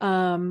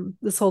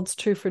 This holds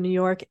true for New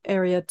York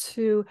area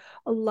too.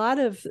 A lot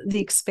of the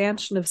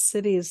expansion of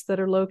cities that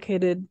are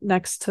located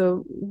next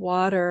to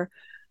water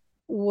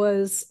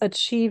was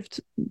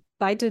achieved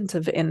by dint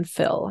of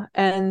infill.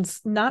 And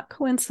not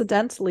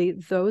coincidentally,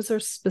 those are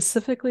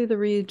specifically the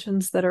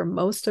regions that are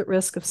most at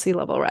risk of sea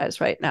level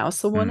rise right now.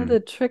 So one of the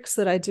tricks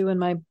that I do in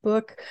my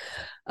book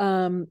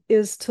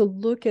is to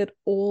look at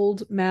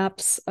old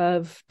maps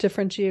of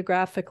different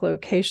geographic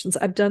locations.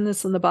 I've done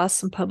this in the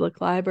Boston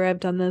Public Library. I've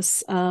done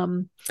this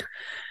in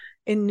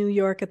New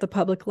York at the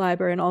Public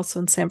Library, and also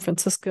in San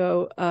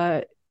Francisco.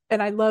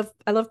 And I love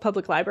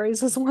public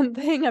libraries as one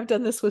thing. I've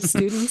done this with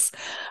students.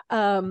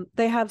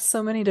 They have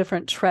so many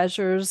different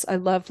treasures. I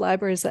love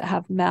libraries that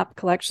have map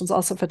collections,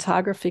 also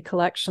photography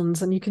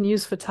collections. And you can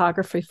use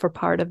photography for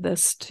part of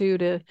this too,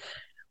 to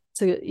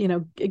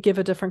give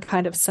a different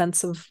kind of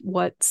sense of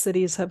what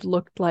cities have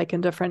looked like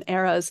in different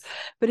eras.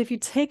 But if you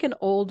take an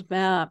old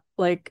map,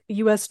 like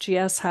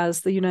USGS has,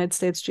 the United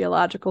States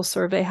Geological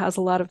Survey has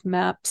a lot of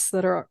maps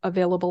that are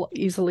available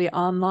easily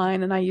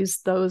online, and I use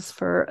those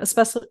for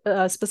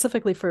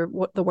specifically for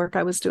the work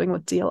I was doing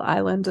with Deal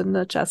Island and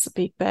the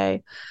Chesapeake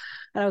Bay.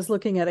 And I was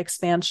looking at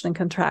expansion and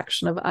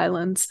contraction of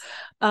islands.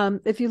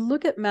 If you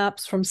look at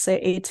maps from, say,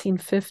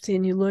 1850,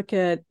 and you look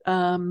at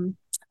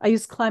I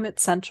use Climate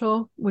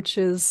Central, which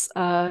is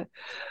a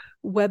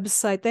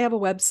website. They have a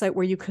website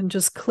where you can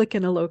just click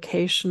in a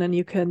location and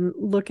you can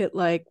look at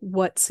like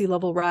what sea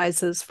level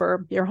rise is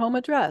for your home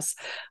address,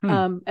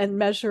 and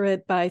measure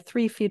it by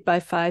 3 feet by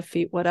 5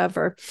 feet,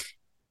 whatever.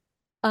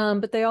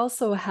 But they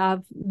also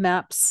have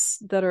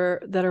maps that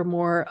are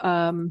more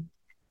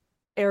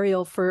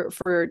Ariel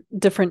for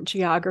different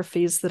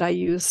geographies that I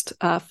used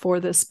for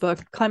this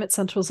book. Climate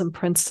Central's in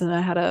Princeton.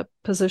 I had a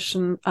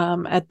position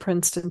at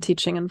Princeton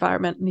teaching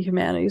environment and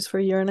humanities for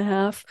a year and a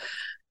half.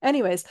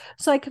 Anyways,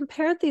 so I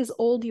compared these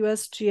old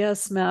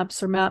USGS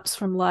maps or maps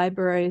from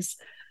libraries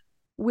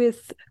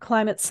with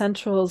Climate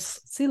Central's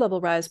sea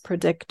level rise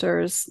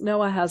predictors.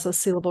 NOAA has a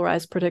sea level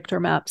rise predictor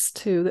maps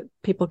too that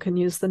people can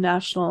use, the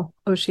National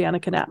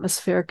Oceanic and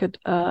Atmospheric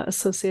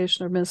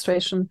Association or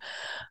Administration.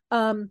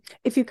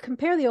 If you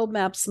compare the old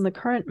maps and the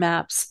current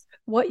maps,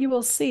 what you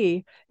will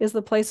see is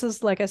the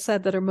places, like I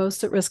said, that are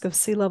most at risk of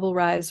sea level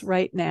rise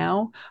right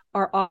now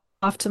are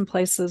often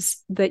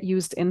places that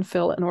used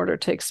infill in order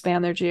to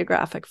expand their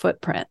geographic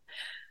footprint.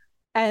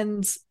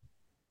 And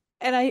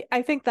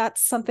I think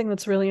that's something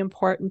that's really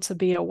important to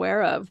be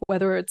aware of,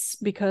 whether it's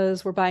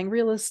because we're buying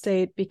real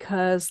estate,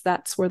 because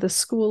that's where the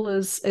school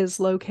is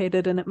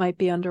located and it might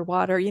be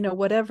underwater,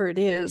 whatever it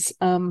is,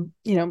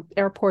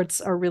 airports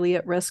are really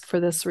at risk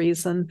for this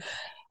reason.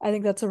 I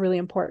think that's a really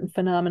important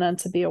phenomenon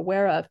to be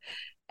aware of.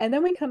 And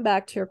then we come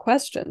back to your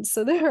question.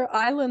 So there are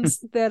islands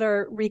that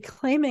are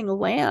reclaiming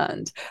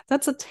land.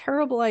 That's a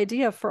terrible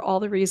idea for all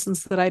the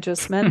reasons that I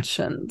just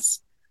mentioned.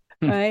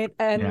 Right.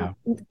 And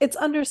it's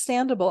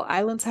understandable.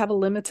 Islands have a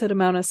limited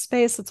amount of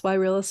space. That's why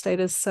real estate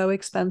is so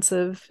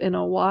expensive in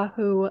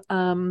Oahu.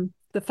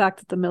 The fact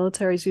that the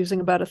military is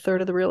using about a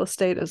third of the real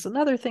estate is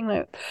another thing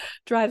that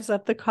drives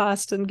up the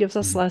cost and gives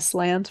us less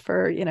land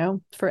for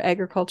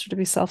agriculture to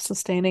be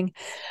self-sustaining.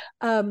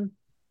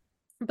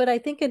 But I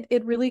think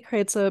it really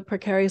creates a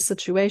precarious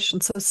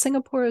situation. So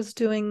Singapore is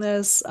doing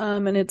this,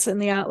 and it's in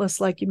the atlas,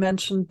 like you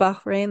mentioned.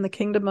 Bahrain, the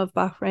Kingdom of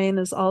Bahrain,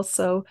 is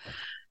also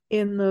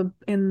in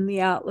the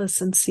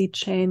atlas and sea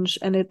change,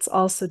 and it's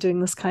also doing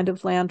this kind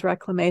of land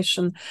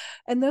reclamation.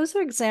 And those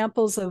are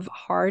examples of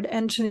hard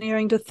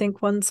engineering to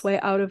think one's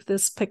way out of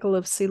this pickle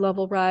of sea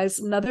level rise.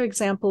 Another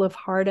example of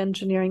hard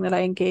engineering that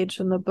I engage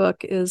in the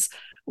book is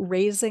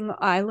raising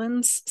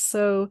islands.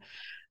 So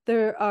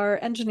there are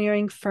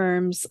engineering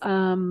firms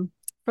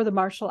for the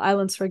Marshall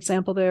Islands, for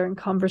example. They're in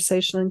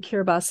conversation in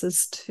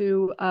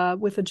Kiribati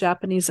with a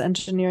Japanese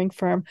engineering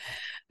firm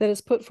that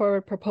has put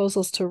forward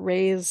proposals to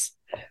raise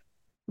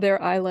their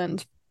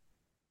island.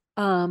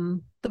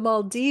 The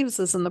Maldives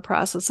is in the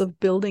process of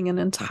building an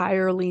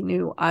entirely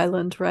new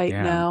island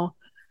now.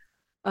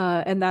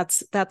 And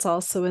that's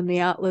also in the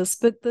atlas.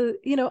 But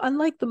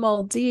unlike the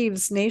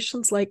Maldives,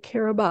 nations like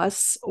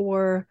Kiribati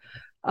or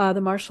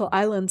the Marshall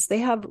Islands, they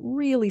have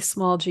really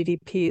small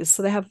GDPs.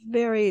 So they have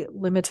very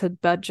limited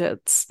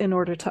budgets in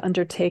order to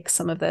undertake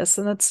some of this.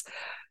 And that's,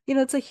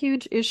 it's a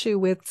huge issue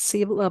with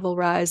sea level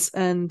rise.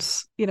 And,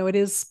 it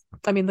is,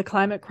 the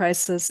climate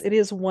crisis, it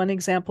is one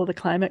example of the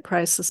climate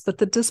crisis, but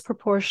the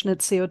disproportionate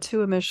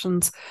CO2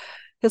 emissions,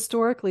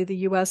 historically, the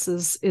US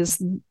is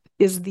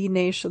the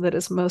nation that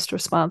is most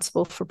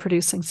responsible for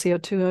producing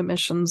CO2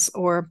 emissions,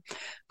 or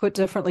put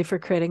differently, for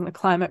creating the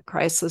climate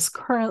crisis.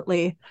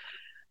 Currently,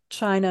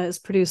 China is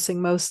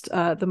producing the most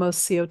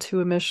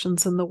CO2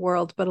 emissions in the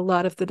world, but a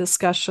lot of the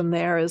discussion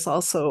there is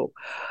also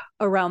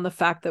around the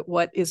fact that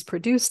what is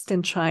produced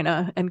in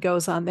China and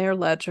goes on their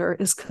ledger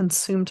is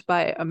consumed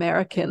by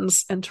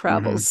Americans and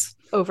travels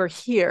over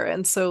here.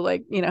 And so,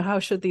 how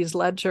should these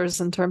ledgers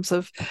in terms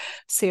of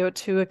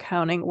CO2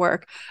 accounting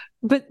work?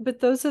 But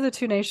those are the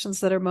two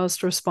nations that are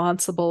most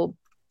responsible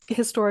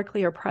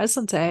historically or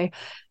present day.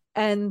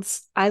 And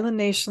island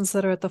nations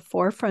that are at the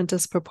forefront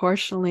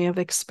disproportionately of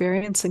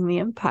experiencing the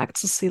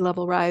impacts of sea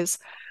level rise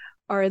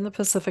are in the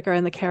Pacific or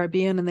in the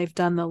Caribbean, and they've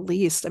done the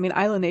least.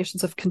 Island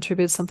nations have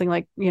contributed something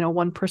like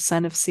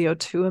 1% of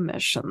CO2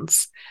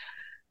 emissions,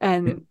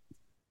 and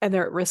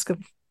they're at risk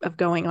of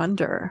going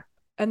under.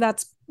 And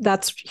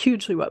that's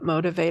hugely what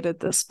motivated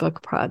this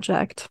book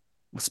project.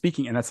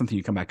 Speaking, and that's something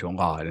you come back to a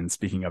lot, and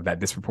speaking of that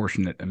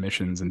disproportionate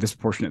emissions and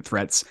disproportionate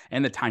threats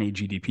and the tiny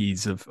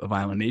GDPs of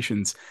island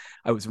nations,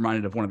 I was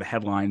reminded of one of the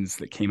headlines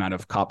that came out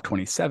of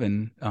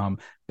COP27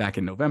 back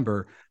in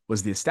November,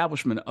 was the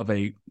establishment of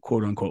a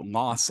quote unquote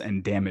loss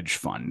and damage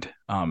fund.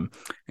 And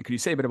could you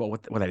say a bit about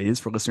what that is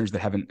for listeners that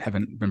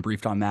haven't been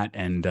briefed on that,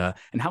 and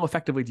how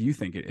effectively do you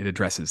think it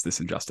addresses this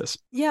injustice?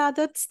 Yeah,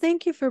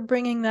 thank you for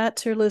bringing that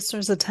to your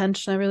listeners'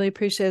 attention. I really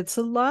appreciate it.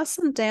 So loss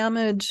and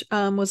damage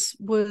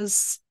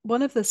was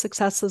one of the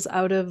successes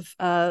out of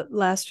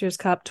last year's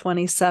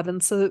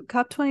COP27. So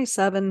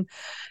COP27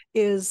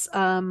 is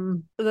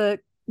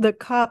the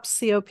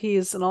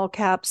COPs, in all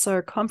caps,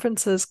 are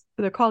conferences.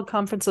 They're called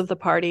Conference of the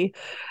Party,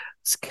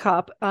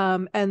 COP,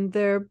 and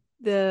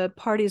the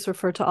parties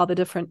refer to all the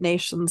different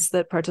nations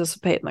that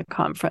participate in the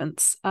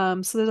conference.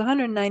 So there's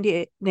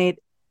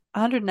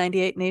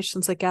 198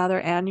 nations that gather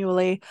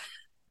annually,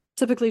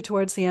 typically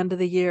towards the end of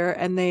the year,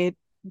 and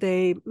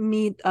they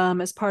meet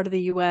as part of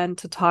the UN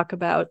to talk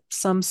about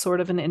some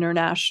sort of an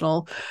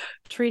international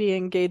treaty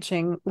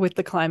engaging with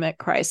the climate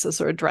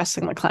crisis or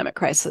addressing the climate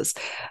crisis.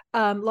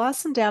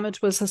 Loss and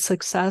damage was a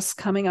success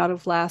coming out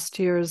of last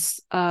year's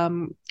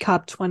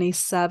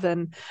COP27.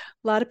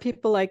 A lot of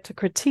people like to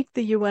critique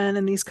the UN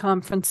in these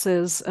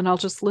conferences, and I'll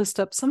just list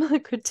up some of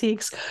the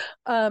critiques.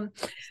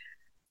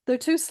 They're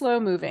too slow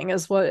moving,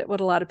 is what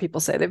a lot of people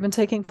say. They've been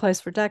taking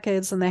place for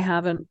decades, and they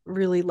haven't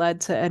really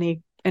led to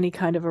any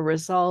kind of a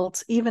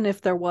result. Even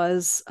if there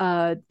was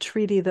a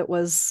treaty that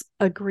was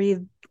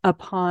agreed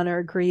upon or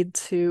agreed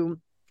to,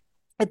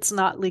 it's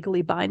not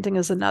legally binding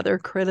is another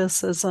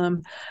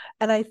criticism.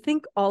 And I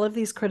think all of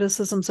these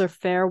criticisms are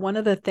fair. One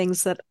of the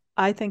things that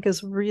I think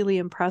is really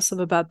impressive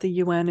about the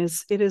UN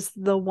is it is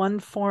the one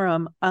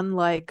forum,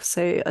 unlike,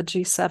 say, a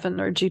G7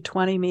 or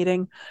G20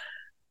 meeting,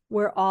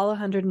 where all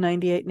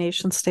 198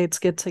 nation states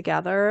get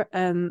together,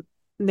 and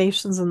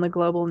nations in the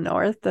global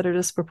north that are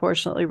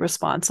disproportionately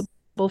responsible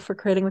for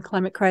creating the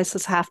climate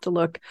crisis have to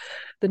look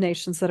the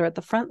nations that are at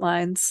the front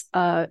lines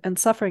and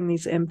suffering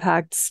these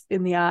impacts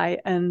in the eye,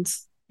 and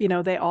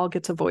they all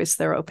get to voice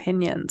their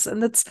opinions.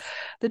 And that's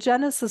the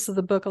genesis of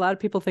the book. A lot of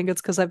people think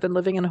it's because I've been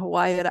living in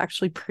Hawaii. It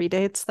actually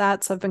predates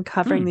that. So I've been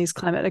covering these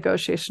climate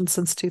negotiations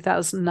since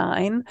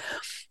 2009.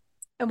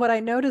 And what I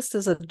noticed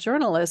as a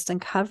journalist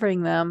and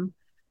covering them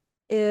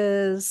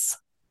is,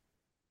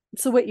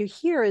 so what you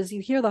hear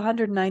the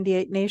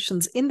 198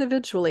 nations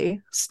individually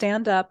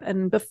stand up,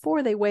 and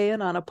before they weigh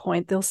in on a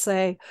point, they'll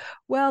say,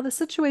 well, the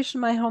situation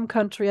in my home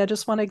country, I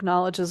just want to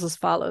acknowledge is as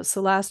follows.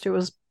 So last year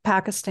was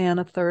Pakistan.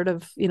 A third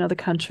of the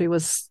country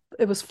was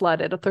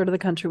flooded. A third of the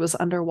country was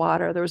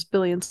underwater. There was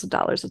billions of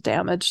dollars of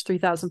damage.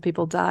 3,000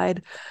 people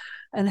died,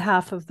 and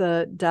half of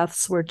the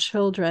deaths were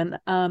children.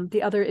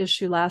 The other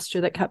issue last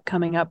year that kept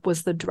coming up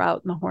was the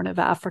drought in the Horn of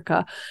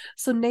Africa.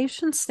 So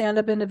nations stand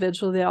up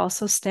individually. They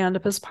also stand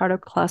up as part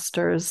of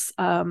clusters.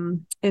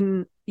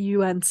 In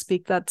UN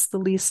speak, that's the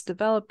least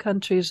developed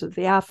countries, or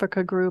the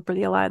Africa Group, or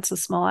the Alliance of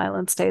Small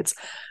Island States.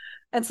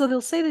 And so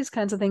they'll say these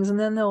kinds of things, and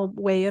then they'll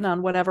weigh in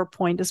on whatever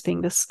point is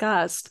being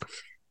discussed.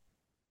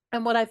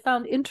 And what I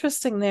found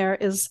interesting there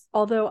is,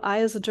 although I,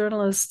 as a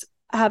journalist,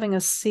 having a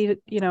seat,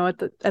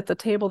 at the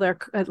table there,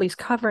 at least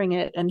covering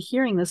it and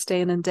hearing this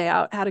day in and day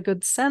out, had a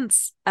good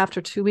sense after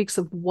 2 weeks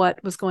of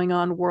what was going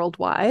on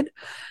worldwide.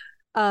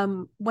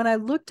 When I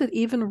looked at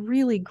even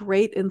really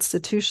great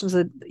institutions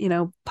that,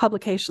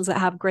 publications that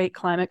have great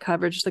climate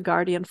coverage, The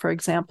Guardian, for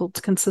example,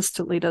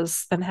 consistently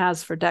does and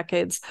has for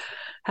decades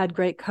had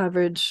great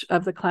coverage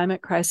of the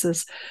climate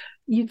crisis,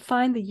 you'd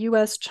find the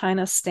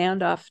US-China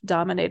standoff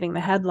dominating the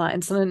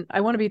headlines. And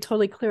I want to be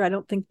totally clear, I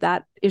don't think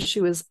that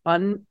issue is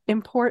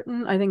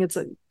unimportant. I think it's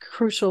a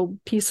crucial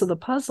piece of the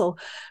puzzle.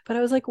 But I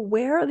was like,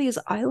 where are these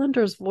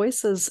islanders'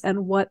 voices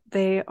and what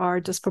they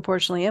are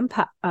disproportionately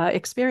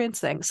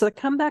experiencing? So to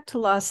come back to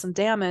loss and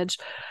damage,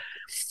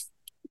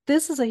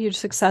 this is a huge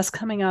success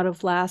coming out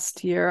of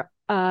last year.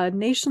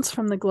 Nations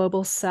from the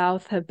global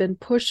south have been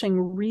pushing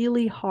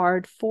really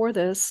hard for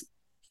this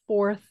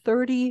for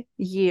 30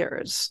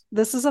 years.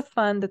 This is a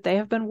fund that they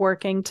have been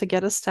working to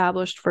get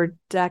established for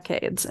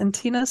decades. And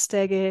Tina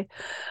Stege,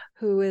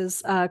 who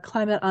is a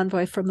climate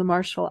envoy from the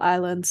Marshall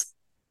Islands,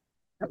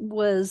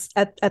 was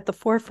at the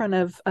forefront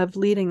of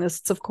leading this.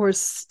 It's, of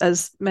course,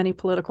 as many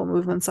political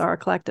movements are, a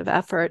collective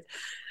effort.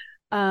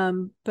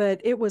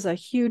 But it was a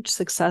huge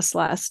success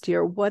last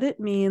year. What it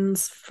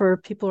means for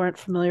people who aren't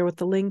familiar with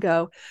the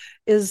lingo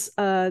is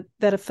that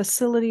a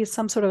facility,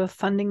 some sort of a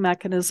funding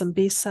mechanism,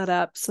 be set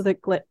up so that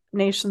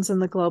nations in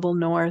the global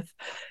north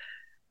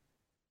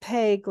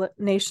pay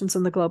nations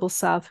in the global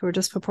south who are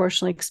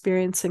disproportionately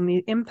experiencing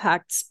the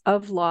impacts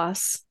of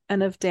loss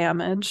and of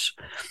damage.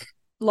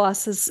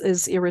 Loss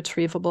is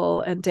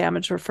irretrievable, and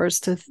damage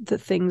refers to the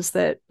things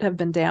that have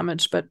been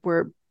damaged but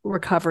were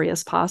recovery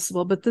as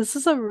possible. But this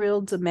is a real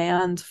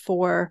demand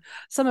for,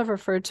 some have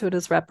referred to it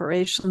as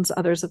reparations,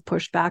 others have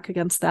pushed back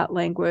against that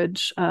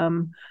language.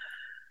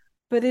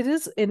 But it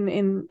is,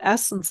 in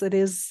essence, it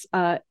is,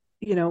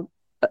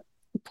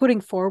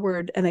 putting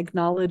forward an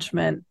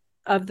acknowledgement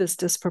of this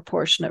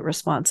disproportionate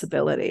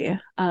responsibility.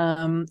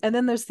 And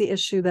then there's the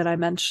issue that I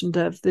mentioned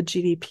of the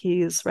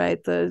GDPs,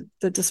 right? The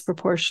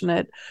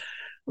disproportionately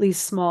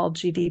small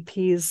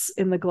GDPs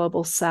in the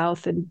global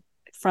south and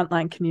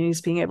frontline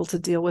communities being able to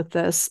deal with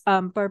this.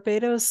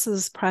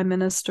 Barbados's Prime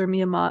Minister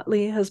Mia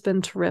Mottley has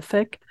been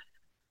terrific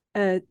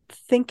at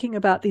thinking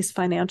about these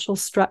financial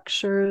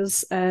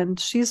structures, and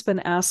she's been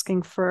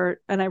asking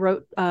for, and I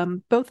wrote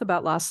both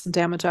about loss and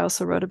damage. I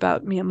also wrote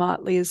about Mia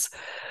Mottley's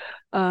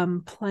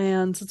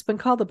plans. It's been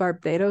called the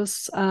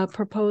Barbados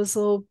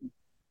proposal,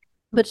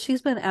 but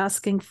she's been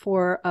asking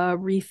for a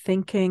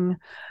rethinking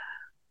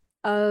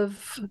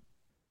of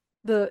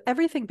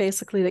everything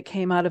basically that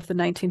came out of the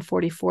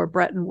 1944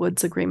 Bretton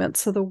Woods Agreement.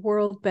 So the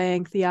World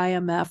Bank, the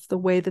IMF, the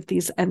way that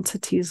these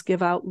entities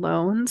give out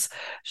loans,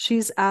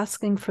 she's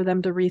asking for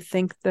them to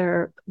rethink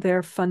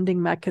their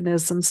funding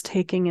mechanisms,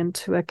 taking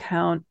into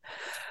account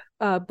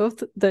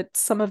both that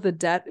some of the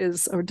debt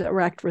is a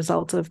direct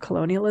result of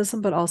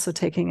colonialism, but also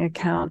taking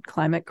account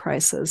climate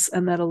crisis,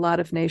 and that a lot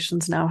of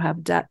nations now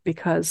have debt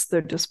because they're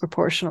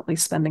disproportionately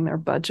spending their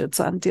budgets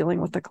on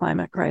dealing with the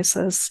climate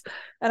crisis.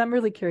 And I'm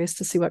really curious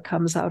to see what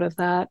comes out of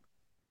that.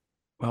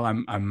 Well,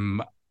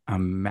 I'm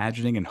I'm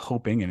imagining and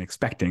hoping and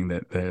expecting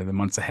that the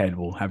months ahead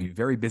will have you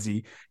very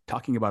busy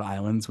talking about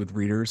islands with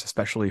readers,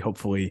 especially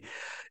hopefully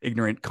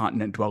ignorant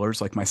continent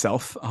dwellers like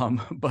myself.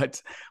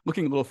 But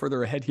looking a little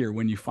further ahead here,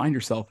 when you find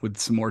yourself with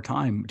some more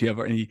time, do you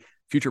have any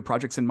future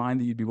projects in mind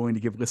that you'd be willing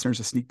to give listeners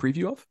a sneak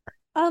preview of?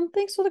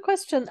 Thanks for the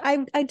question.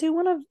 I do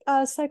want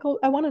to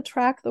I want to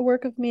track the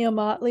work of Mia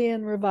Motley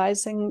in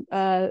revising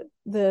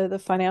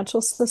the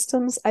financial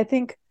systems. I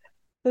think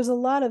there's a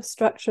lot of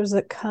structures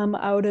that come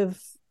out of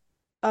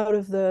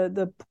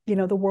the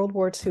the World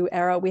War II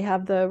era. We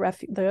have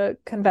the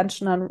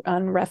Convention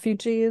on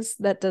Refugees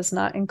that does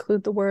not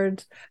include the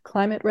word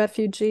climate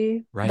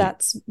refugee. Right.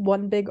 That's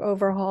one big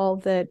overhaul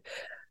that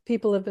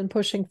people have been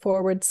pushing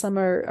forward. Some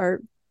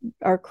are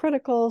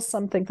critical.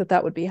 Some think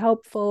that would be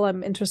helpful.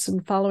 I'm interested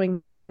in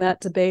following that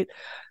debate.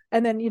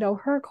 And then,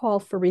 her call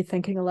for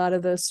rethinking a lot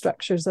of the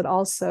structures that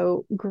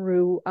also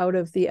grew out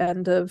of the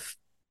end of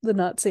the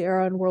Nazi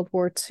era and World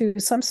War II.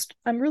 So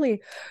I'm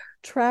really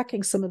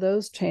tracking some of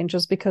those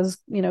changes because,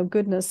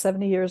 goodness,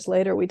 70 years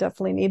later, we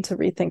definitely need to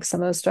rethink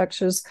some of those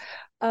structures.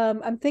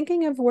 I'm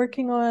thinking of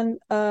working on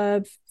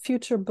a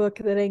future book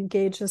that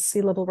engages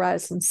sea level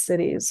rise in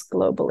cities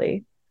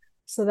globally.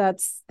 So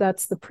that's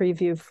the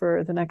preview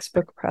for the next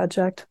book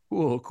project.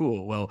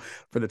 Cool. Well,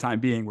 for the time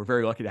being, we're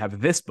very lucky to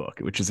have this book,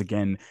 which is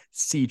again,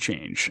 Sea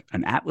Change,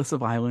 an atlas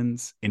of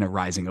islands in a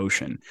rising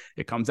ocean.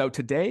 It comes out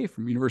today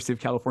from University of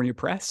California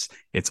Press.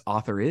 Its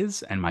author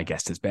is, and my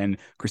guest has been,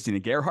 Christina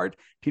Gerhardt.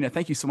 Tina,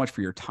 thank you so much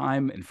for your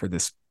time and for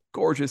this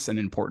gorgeous and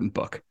important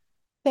book.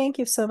 Thank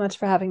you so much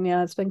for having me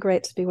on. It's been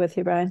great to be with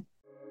you, Brian.